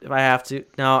pocket if I have to.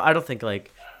 No, I don't think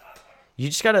you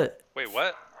just gotta. Wait,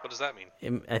 what? What does that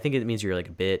mean? I think it means you're a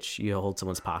bitch. You hold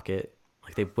someone's pocket.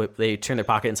 They turn their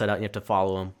pocket inside out, and you have to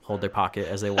follow them, hold their pocket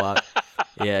as they walk.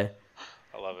 Yeah.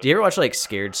 I love it. Do you ever watch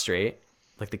Scared Straight?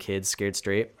 The kids Scared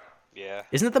Straight? Yeah.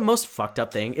 Isn't it the most fucked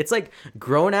up thing? It's like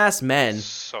grown ass men.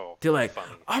 So They're like,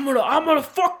 funny. I'm gonna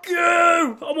fuck you.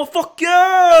 I'm gonna fuck you.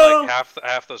 And, like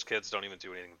half those kids don't even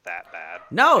do anything that bad.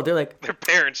 No, they're like, Their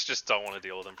parents just don't want to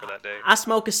deal with them for that day. I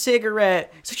smoke a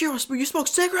cigarette. It's like, you smoke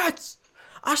cigarettes.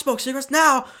 I smoke cigarettes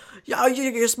now.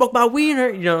 You smoke my wiener.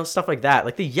 You know, stuff like that.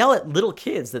 Like they yell at little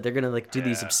kids that they're gonna like do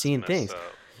these obscene things.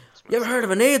 You ever heard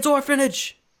of an AIDS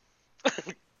orphanage?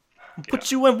 Put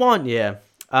you in one. Yeah.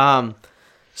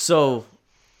 So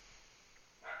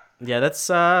yeah, that's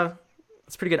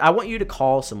pretty good. I want you to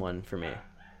call someone for me.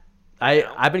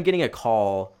 I've been getting a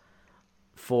call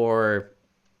for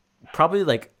probably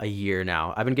like a year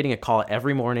now. I've been getting a call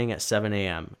every morning at 7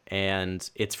 a.m. and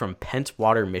it's from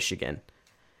Pentwater, Michigan.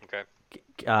 Okay.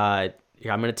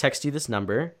 Yeah, I'm gonna text you this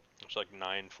number. It's like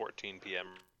 9:14 p.m.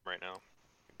 right now.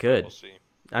 Good. We'll see.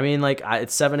 I mean, like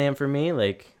it's 7 a.m. for me.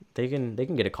 Like they can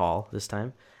get a call this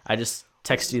time. I just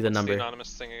text you the number. The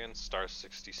anonymous thing again? Star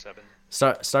 67.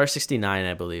 Star 69,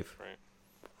 I believe. Right.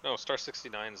 No, Star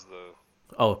 69 is the.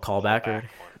 Oh, callback or.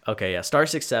 Okay, yeah, Star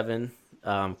 67.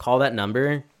 Call that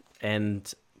number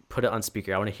and put it on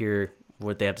speaker. I want to hear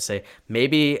what they have to say.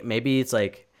 Maybe it's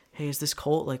like, hey, is this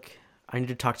Colt? Like, I need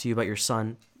to talk to you about your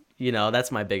son. You know,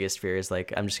 that's my biggest fear is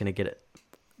like I'm just gonna get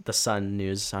the son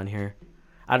news on here.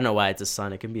 I don't know why it's a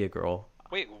son. It can be a girl.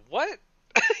 Wait, what?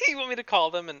 You want me to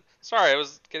call them and... Sorry, I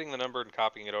was getting the number and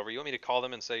copying it over. You want me to call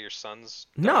them and say your son's...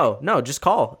 No, just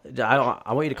call.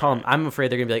 I want you to call them. I'm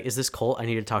afraid they're going to be like, is this Colt? I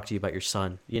need to talk to you about your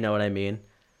son. You know what I mean?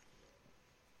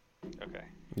 Okay.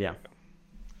 Yeah. It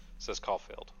says call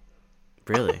failed.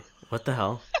 Really? What the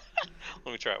hell?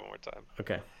 Let me try it one more time.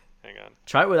 Okay. Hang on.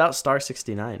 Try it without Star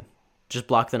 69. Just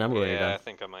block the number when you're Yeah, done. I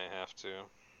think I might have to.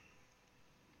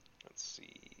 Let's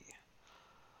see.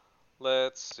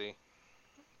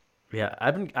 Yeah,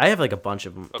 I have like a bunch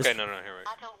of them. Okay, no, here we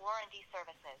go. Auto warranty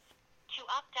services. To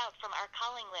opt out from our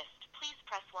calling list, please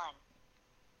press 1.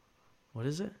 What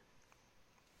is it?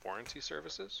 Warranty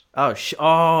services?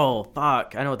 Oh,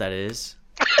 fuck. I know what that is.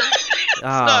 It's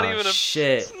not even a...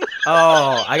 shit.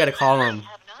 Oh, I gotta call them.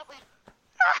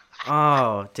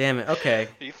 Oh, damn it. Okay.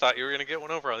 You thought you were gonna get one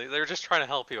over on these. They were just trying to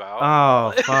help you out.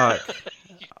 Oh, fuck.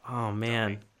 Oh,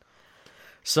 man.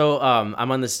 So, I'm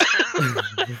on this...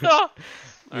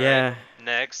 Yeah. Right.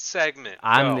 Next segment.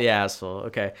 I'm the asshole.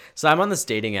 Okay. So I'm on this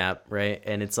dating app, right?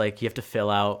 And it's like you have to fill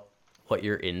out what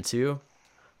you're into.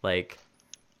 Like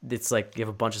it's like you have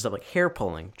a bunch of stuff like hair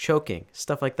pulling, choking,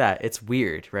 stuff like that. It's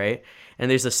weird, right? And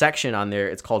there's a section on there,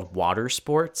 it's called water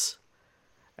sports.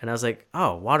 And I was like,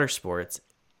 oh, water sports.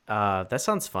 That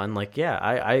sounds fun. Like, yeah,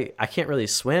 I can't really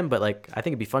swim, but like I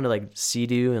think it'd be fun to like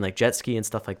sea-doo and like jet ski and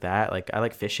stuff like that. Like I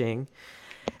like fishing.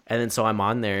 And then so I'm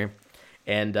on there.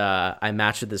 And I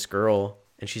matched with this girl,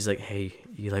 and she's like, "Hey,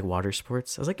 you like water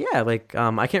sports?" I was like, "Yeah, like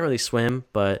I can't really swim,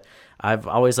 but I've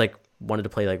always like wanted to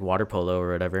play like water polo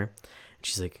or whatever." And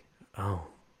she's like, "Oh,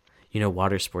 you know,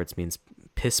 water sports means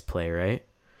piss play, right?"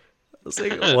 I was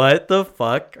like, "What the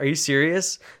fuck? Are you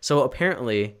serious?" So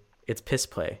apparently, it's piss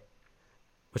play,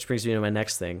 which brings me to my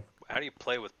next thing. How do you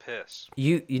play with piss?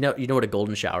 You know what a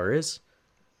golden shower is?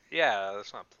 Yeah,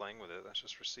 that's not playing with it. That's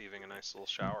just receiving a nice little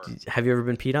shower. Have you ever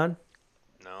been peed on?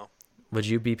 No. Would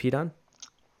you be peed on?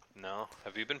 No.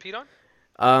 Have you been peed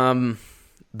on?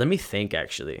 Let me think.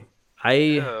 Actually,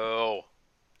 No.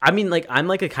 I mean, like I'm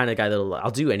like a kind of guy that'll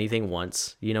I'll do anything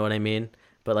once. You know what I mean?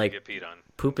 But like get peed on.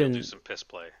 Poop You'll and do some piss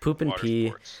play. Poop and Water pee.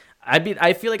 sports.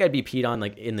 I feel like I'd be peed on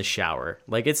like in the shower.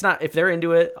 Like it's not if they're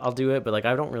into it, I'll do it. But like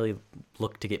I don't really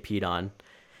look to get peed on.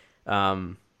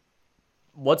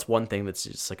 What's one thing that's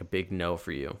just like a big no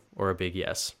for you or a big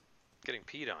yes? Getting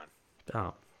peed on.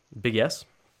 Oh, big yes.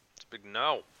 It's a big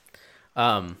no.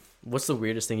 What's the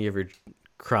weirdest thing you ever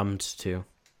crumbed to?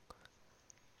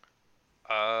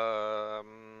 I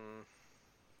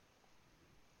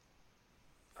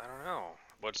don't know.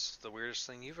 What's the weirdest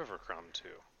thing you've ever crumbed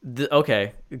to?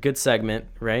 Okay, good segment,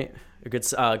 right? A good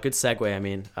segue. I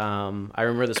mean, I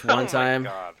remember this one time.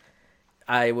 God.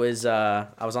 I was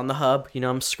on the hub. You know,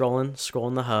 I'm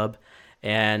scrolling the hub,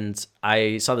 and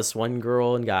I saw this one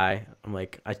girl and guy. I'm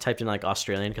like, I typed in like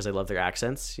Australian because I love their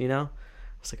accents. You know,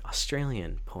 I was like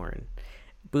Australian porn,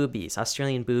 boobies,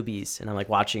 Australian boobies, and I'm like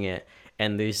watching it,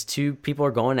 and these two people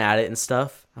are going at it and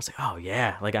stuff. I was like, oh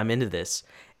yeah, like I'm into this.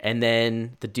 And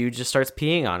then the dude just starts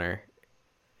peeing on her,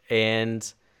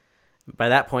 and by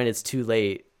that point it's too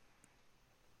late.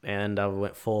 And I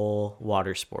went full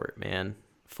water sport, man.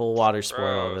 Full water sport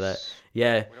all over that.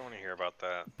 Yeah. We don't want to hear about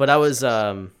that. But I was,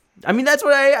 I mean, that's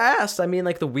what I asked. I mean,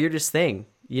 like the weirdest thing.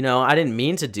 You know, I didn't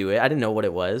mean to do it. I didn't know what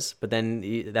it was. But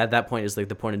then at that point is like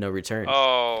the point of no return.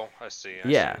 Oh, I see. I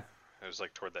Yeah. see. It was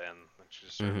like toward the end. She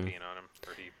just started peeing on him,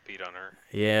 or he peed on her.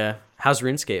 Yeah. How's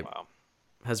RuneScape? Wow.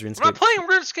 How's RuneScape? I'm not playing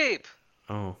RuneScape.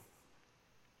 Oh.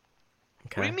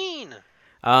 Okay. What do you mean?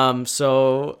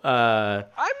 So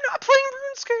I'm not playing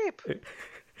RuneScape.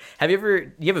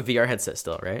 you have a VR headset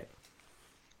still, right?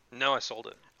 No, I sold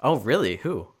it. Oh, really?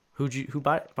 Who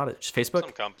bought it? Just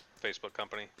Facebook? Some Facebook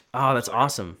company. Oh, that's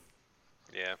awesome.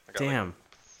 Yeah, I got Damn. like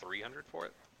 300 for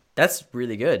it. That's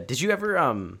really good. Did you ever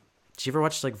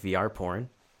watch like VR porn?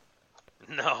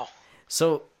 No.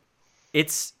 So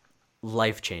it's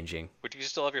life-changing. Would you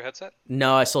still have your headset?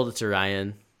 No, I sold it to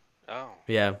Ryan. Oh.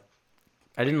 Yeah.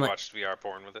 I didn't watch VR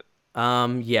porn with it.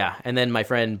 Yeah, and then my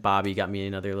friend Bobby got me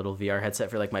another little VR headset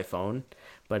for like my phone.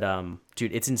 But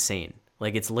dude, it's insane.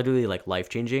 Like it's literally like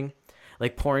life-changing.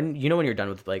 Like porn, you know when you're done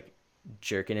with like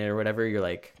jerking it or whatever, you're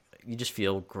like you just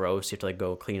feel gross. You have to like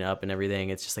go clean up and everything.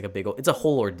 It's just like it's a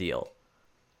whole ordeal.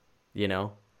 You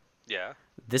know? Yeah.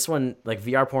 This one, like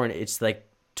VR porn, it's like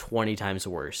 20 times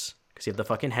worse because you have the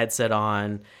fucking headset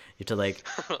on. You have to like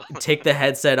take the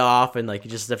headset off and like you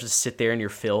just have to sit there in your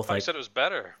filth. I Like said it was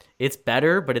better. it's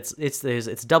better, but it's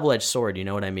a double-edged sword. You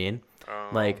know what I mean?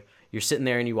 Like you're sitting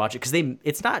there and you watch it because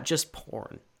it's not just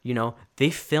porn. You know,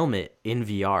 they film it in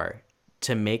VR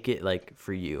to make it like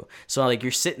for you. So like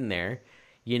you're sitting there,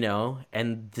 you know,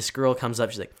 and this girl comes up.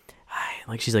 She's like, hi,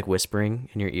 like she's like whispering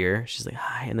in your ear. She's like,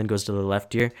 hi, and then goes to the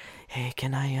left ear. Hey,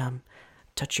 can I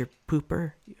touch your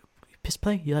pooper? You piss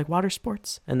play? You like water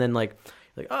sports? And then like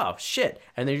oh shit,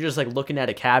 and then you're just like looking at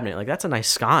a cabinet. Like that's a nice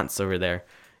sconce over there.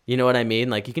 You know what I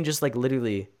mean? Like you can just like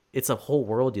literally, it's a whole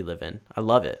world you live in. I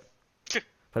love it,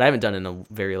 but I haven't done it in a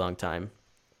very long time.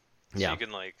 So you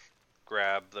can like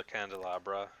grab the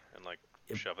candelabra and like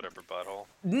shove it up her butthole.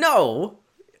 No,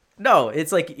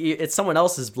 it's like it's someone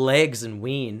else's legs and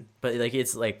ween, but like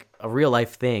it's like a real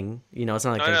life thing. You know, it's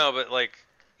not like I know, but like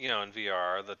you know, in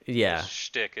VR, the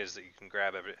shtick is that you can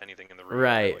grab anything in the room.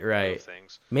 Right, like, right.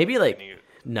 Things. Maybe like you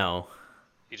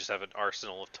just have an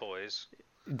arsenal of toys.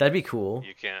 That'd be cool.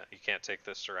 You can't take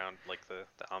this around like the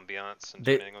ambiance and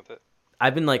do anything with it.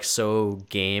 I've been like so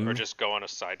game. Or just go on a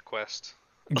side quest.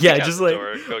 Yeah, just like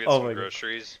go get some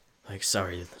groceries. Like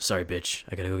sorry, bitch,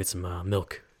 I gotta go get some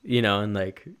milk. You know, and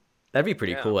like that'd be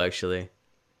pretty cool actually.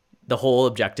 The whole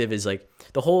objective is like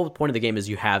the whole point of the game is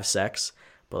you have sex,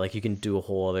 but like you can do a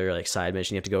whole other like side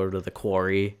mission. You have to go to the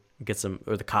quarry,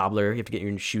 or the cobbler. You have to get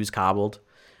your shoes cobbled.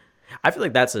 I feel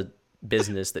like that's a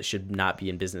business that should not be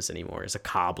in business anymore. Is a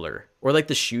cobbler or like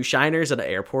the shoe shiners at an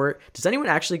airport. Does anyone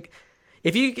actually?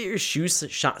 If you get your shoes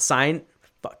signed,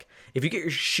 if you get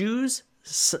your shoes.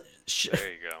 There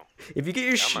you go. If you get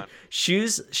your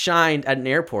shoes shined at an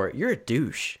airport, you're a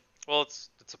douche. Well, it's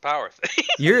a power thing.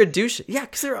 You're a douche. Yeah,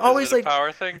 because they're always like a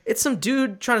power thing. It's some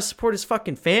dude trying to support his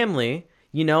fucking family,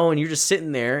 you know, and you're just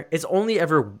sitting there. It's only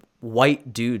ever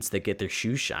white dudes that get their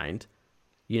shoes shined,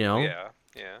 you know. Yeah.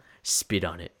 Spit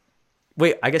on it.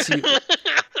 Wait, I guess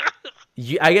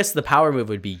I guess the power move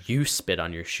would be you spit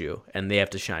on your shoe and they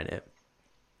have to shine it.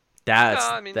 That's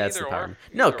the power.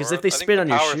 No, because if they spit on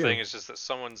your shoe, the power thing is just that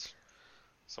someone's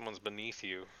beneath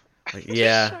you. Like,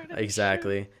 yeah,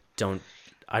 exactly.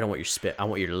 I don't want your spit. I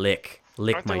want your lick.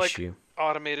 Lick my shoe.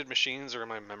 Automated machines, or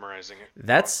am I memorizing it?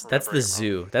 That's the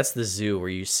zoo. That's the zoo where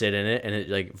you sit in it and it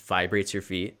like vibrates your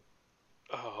feet.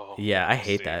 Oh. Yeah, I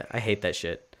hate that. I hate that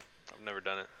shit. I've never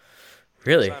done it.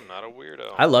 Really? I'm not a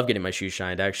weirdo. I love getting my shoes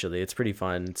shined. Actually, it's pretty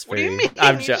fun. It's what do you mean?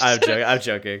 I'm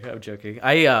joking.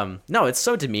 No, it's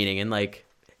so demeaning and like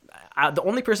the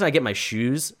only person I get my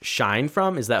shoes shined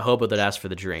from is that hobo that asked for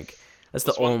the drink. That's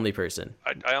the only person.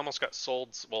 I almost got sold.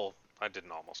 Well, I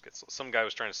didn't almost get sold. Some guy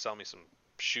was trying to sell me some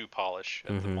shoe polish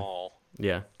at the mall.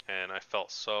 Yeah. And I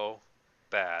felt so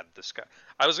bad. This guy.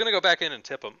 I was gonna go back in and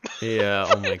tip him. Yeah.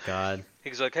 Oh my god.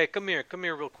 He's like, "Hey, come here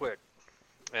real quick."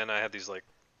 And I had these like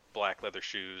black leather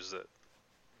shoes that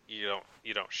you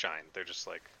don't shine. They're just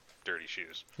like dirty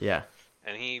shoes. Yeah.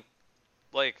 And he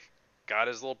like got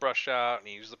his little brush out and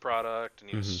he used the product and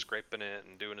he was scraping it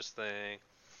and doing his thing.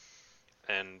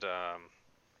 And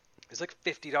it's like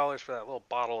 $50 for that little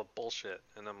bottle of bullshit.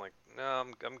 And I'm like, no,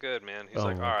 I'm good, man. He's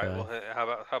like, all right, well,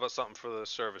 how about something for the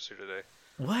service here today?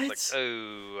 What? Like,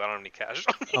 oh, I don't have any cash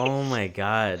on me. Oh my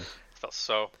god. I felt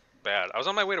so bad. I was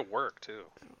on my way to work too.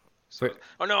 So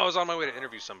I was on my way to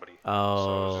interview somebody. Oh.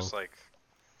 So I was just like,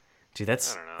 dude,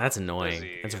 that's annoying.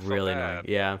 That's really annoying.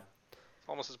 Yeah.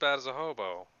 Almost as bad as a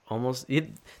hobo. Almost.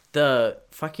 The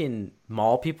fucking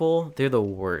mall people, they're the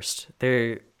worst.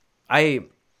 They're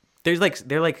like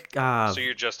So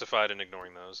you're justified in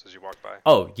ignoring those as you walk by?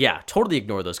 Oh yeah, totally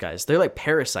ignore those guys. They're like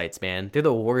parasites, man. They're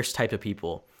the worst type of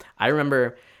people. I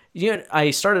remember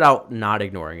I started out not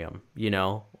ignoring them,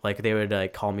 like they would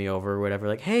like call me over or whatever,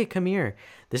 like, hey, come here.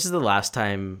 This is the last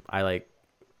time I like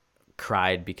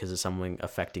cried because of something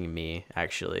affecting me,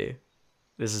 actually.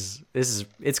 It's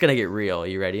gonna get real.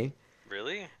 You ready?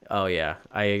 Really? Oh yeah.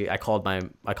 I called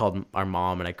our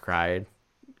mom and I cried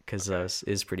because it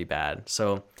was pretty bad.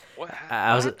 So What?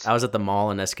 I was at the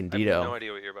mall in I Escondido. have no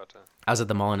idea what you're about to. I was at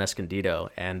the mall in Escondido,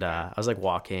 and I was like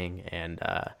walking, and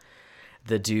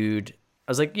the dude,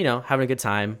 I was like, having a good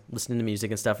time, listening to music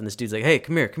and stuff, and this dude's like, hey,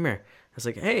 come here. I was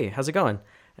like, hey, how's it going?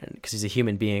 And because he's a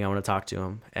human being, I want to talk to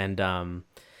him, and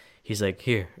he's like,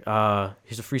 here's a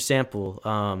free sample.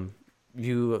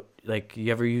 You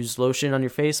ever use lotion on your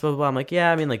face? Blah blah blah. I'm like,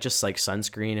 yeah, I mean, like just like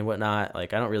sunscreen and whatnot.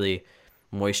 Like I don't really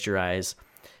moisturize.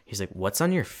 He's like, what's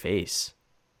on your face?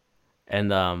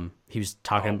 And he was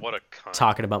talking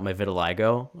about my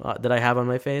vitiligo that I have on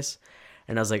my face,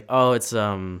 and I was like, oh, it's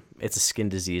a skin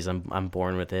disease. I'm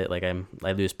born with it. Like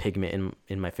I lose pigment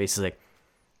in my face. He's like,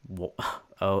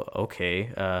 oh,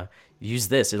 okay. Use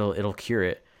this. It'll cure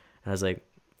it. And I was like,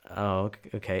 oh,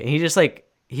 okay. And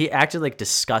he acted like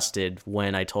disgusted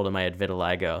when I told him I had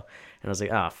vitiligo, and I was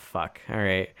like, oh fuck, all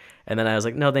right. And then I was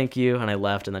like, no, thank you, and I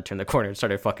left, and then turned the corner and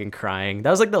started fucking crying.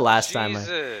 That was like the last time.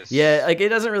 Yeah, like it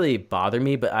doesn't really bother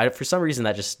me, but for some reason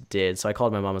that just did. So I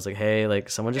called my mom. I was like, hey, like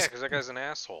someone just. Yeah, because that guy's an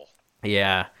asshole.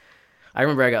 Yeah, I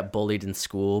remember I got bullied in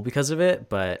school because of it,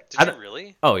 but. Did you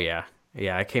really? Oh yeah,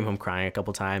 I came home crying a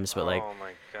couple times, but like. Oh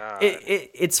my god.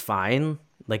 It's fine.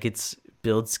 Like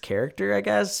builds character, I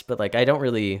guess, but like I don't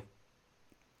really.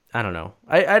 I don't know.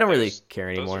 I don't really care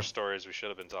anymore. Those are stories we should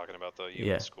have been talking about, though.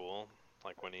 In school,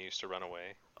 like when you used to run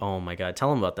away. Oh my god, tell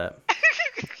him about that.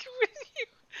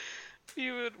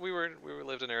 we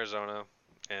lived in Arizona,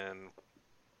 and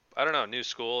I don't know, new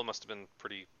school. It must have been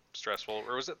pretty stressful,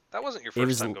 or was it? That wasn't your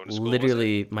first time going to school. It was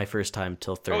literally my first time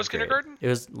till third grade. Oh, it was kindergarten? It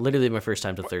was literally my first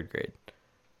time till third grade.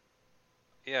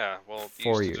 Yeah, well,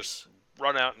 4 years. To just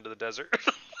run out into the desert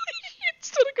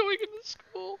instead of going into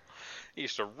school. He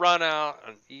used to run out,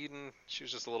 and Eden, she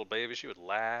was just a little baby. She would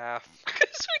laugh because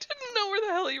we didn't know where the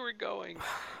hell you were going.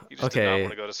 You just did not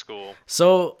want to go to school.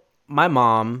 So my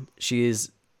mom, she's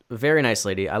a very nice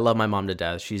lady. I love my mom to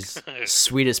death. She's the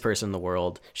sweetest person in the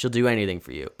world. She'll do anything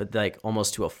for you, but like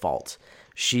almost to a fault.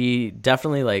 She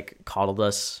definitely like coddled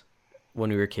us when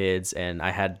we were kids, and I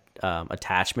had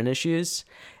attachment issues.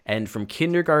 And from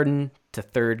kindergarten to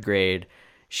third grade,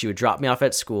 she would drop me off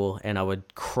at school, and I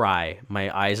would cry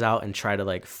my eyes out and try to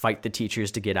like fight the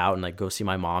teachers to get out and like go see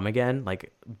my mom again,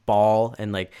 like bawl.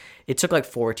 And like it took like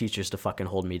 4 teachers to fucking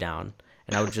hold me down,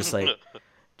 and I would just like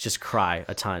just cry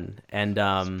a ton. And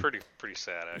it's pretty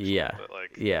sad actually. Yeah, but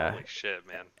like yeah, holy shit,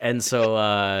 man. And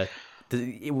so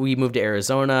we moved to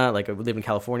Arizona. Like I lived in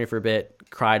California for a bit,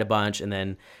 cried a bunch, and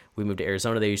then we moved to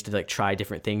Arizona. They used to like try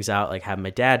different things out, like have my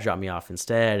dad drop me off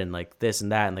instead, and like this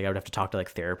and that, and like I would have to talk to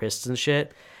like therapists and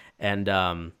shit. And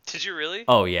did you really?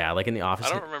 Oh yeah, like in the office. I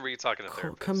don't remember you talking to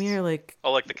therapists. Come here, like.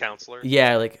 Oh, like the counselor.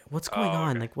 Yeah, like what's going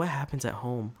on? Okay. Like what happens at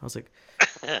home? I was like,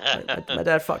 my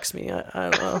dad fucks me. I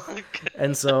don't know.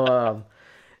 And so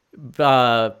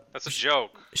that's a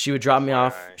joke. She would drop me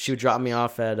off. She would drop me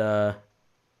off at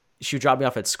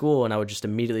school, and I would just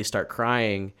immediately start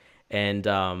crying. And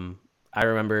I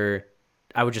remember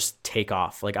I would just take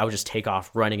off. Like I would just take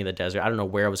off running in the desert. I don't know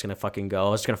where I was gonna fucking go. I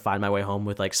was gonna find my way home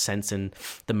with like scents and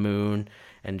the moon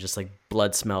and just like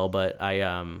blood smell. But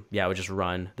I would just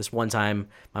run. This one time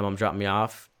my mom dropped me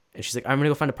off, and she's like, I'm gonna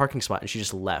go find a parking spot, and she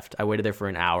just left. I waited there for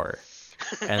an hour,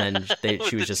 and then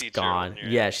she was just gone.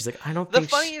 Yeah, she's like, I don't think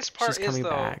she's coming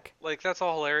back. Like that's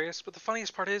all hilarious. But the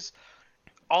funniest part is,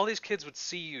 all these kids would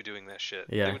see you doing that shit.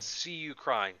 Yeah. They would see you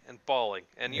crying and bawling,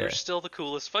 and you're still the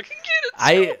coolest fucking kid at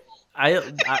school.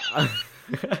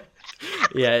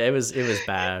 Yeah, it was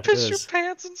bad. Piss your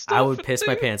pants and stuff. I would piss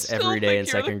my pants every day in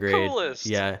second grade. Coolest.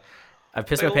 Yeah, I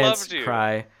pissed my pants,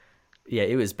 cry. Yeah,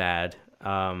 it was bad.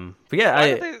 But yeah, why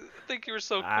did they think you were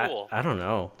so cool? I don't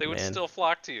know. They would still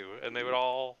flock to you, and they would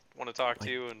all want to talk to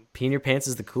you. And peeing your pants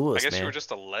is the coolest. I guess man. you were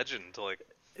just a legend. Like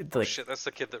like, shit, that's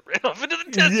the kid that ran off into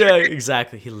the desert. Yeah,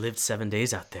 exactly. He lived 7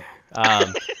 days out there.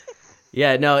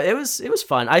 Yeah, no, it was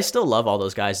fun. I still love all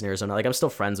those guys in Arizona. Like I'm still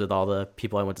friends with all the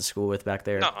people I went to school with back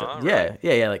there. Right.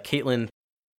 Yeah. Like Caitlin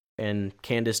and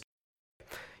Candace.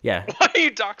 Yeah. Why are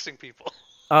you doxing people?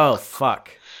 Oh fuck.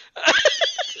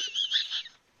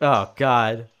 Oh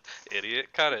god. Idiot,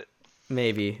 cut it.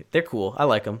 Maybe they're cool. I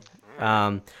like them.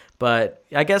 But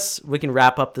I guess we can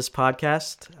wrap up this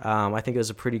podcast. I think it was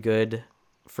a pretty good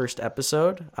first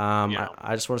episode.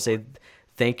 I just want to say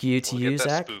thank you to you,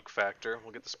 Zach. Spook factor.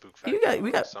 We'll get the spook factor.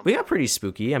 We got pretty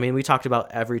spooky. I mean, we talked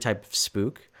about every type of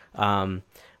spook.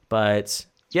 But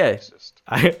Yeah. Racist.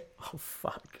 Oh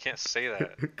fuck. Can't say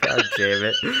that. God damn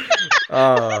it.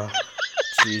 Oh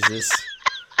Jesus.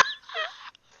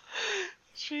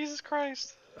 Jesus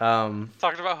Christ. Talking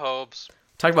about hopes.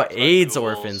 about about AIDS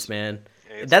ghouls. orphans, man.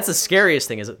 AIDS That's the orphans. scariest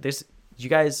thing. Is that there's you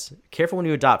guys careful when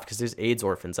you adopt because there's AIDS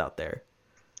orphans out there.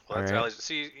 Well, that's All right. Allie.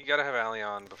 See, you gotta have Allie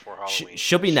on before Halloween.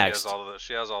 she'll be next.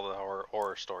 She has all the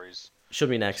horror stories. She'll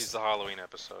be She's next. the Halloween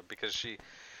episode because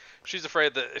she's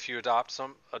afraid that if you adopt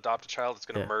a child, it's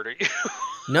gonna murder you.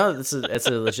 No, it's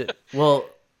a legit. Well,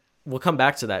 we'll come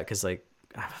back to that because like,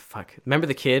 fuck. Remember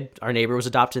the kid? Our neighbor was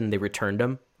adopted and they returned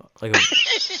him. Like,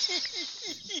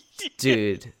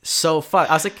 dude, so fuck.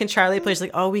 I was like, can Charlie play? She's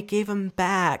like, oh, we gave him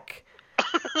back.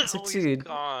 I was like, dude,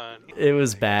 Gone. it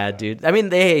was bad, dude. I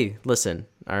mean, hey, listen,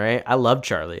 all right. I love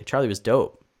Charlie. Charlie was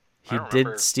dope. He I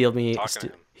remember did steal me. talking to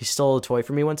him. He stole a toy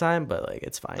from me one time, but like,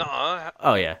 it's fine. Nuh-uh.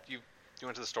 Oh yeah. You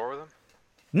went to the store with him?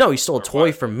 No, he stole a toy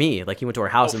what? from me. Like he went to our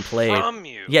house and played. From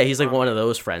you. Yeah, he's like one of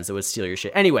those friends that would steal your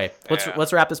shit. Anyway,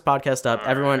 let's wrap this podcast up.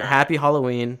 Everyone, happy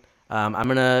Halloween.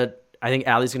 I think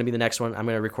Allie's gonna be the next one. I'm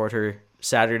gonna record her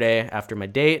Saturday after my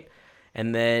date,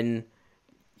 and then,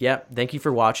 thank you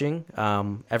for watching.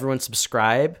 Everyone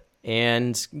subscribe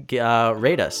and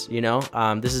rate us. You know,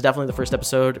 this is definitely the first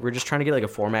episode. We're just trying to get like a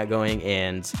format going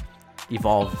and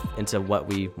evolve into what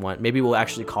we want. Maybe we'll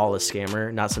actually call a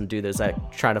scammer, not some dude that's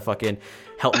like trying to fucking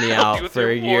help me out for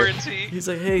a year. Warranty. He's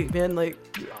like, hey man, like,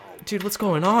 dude, what's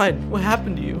going on? What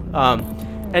happened to you?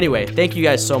 Anyway, thank you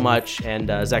guys so much. And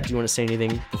Zach, do you want to say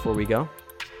anything before we go?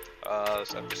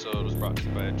 This episode was brought to you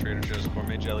by Trader Joe's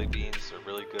Gourmet Jelly Beans. They're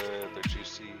really good. They're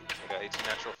juicy. They got 18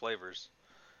 natural flavors.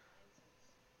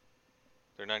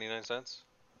 They're 99 cents.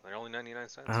 They're only 99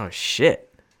 cents. Oh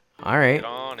shit. All right. Get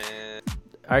on it.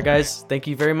 All right, guys. Thank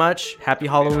you very much. Happy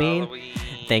Halloween. Halloween.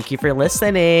 Thank you for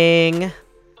listening.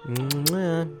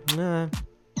 Mwah,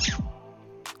 mwah.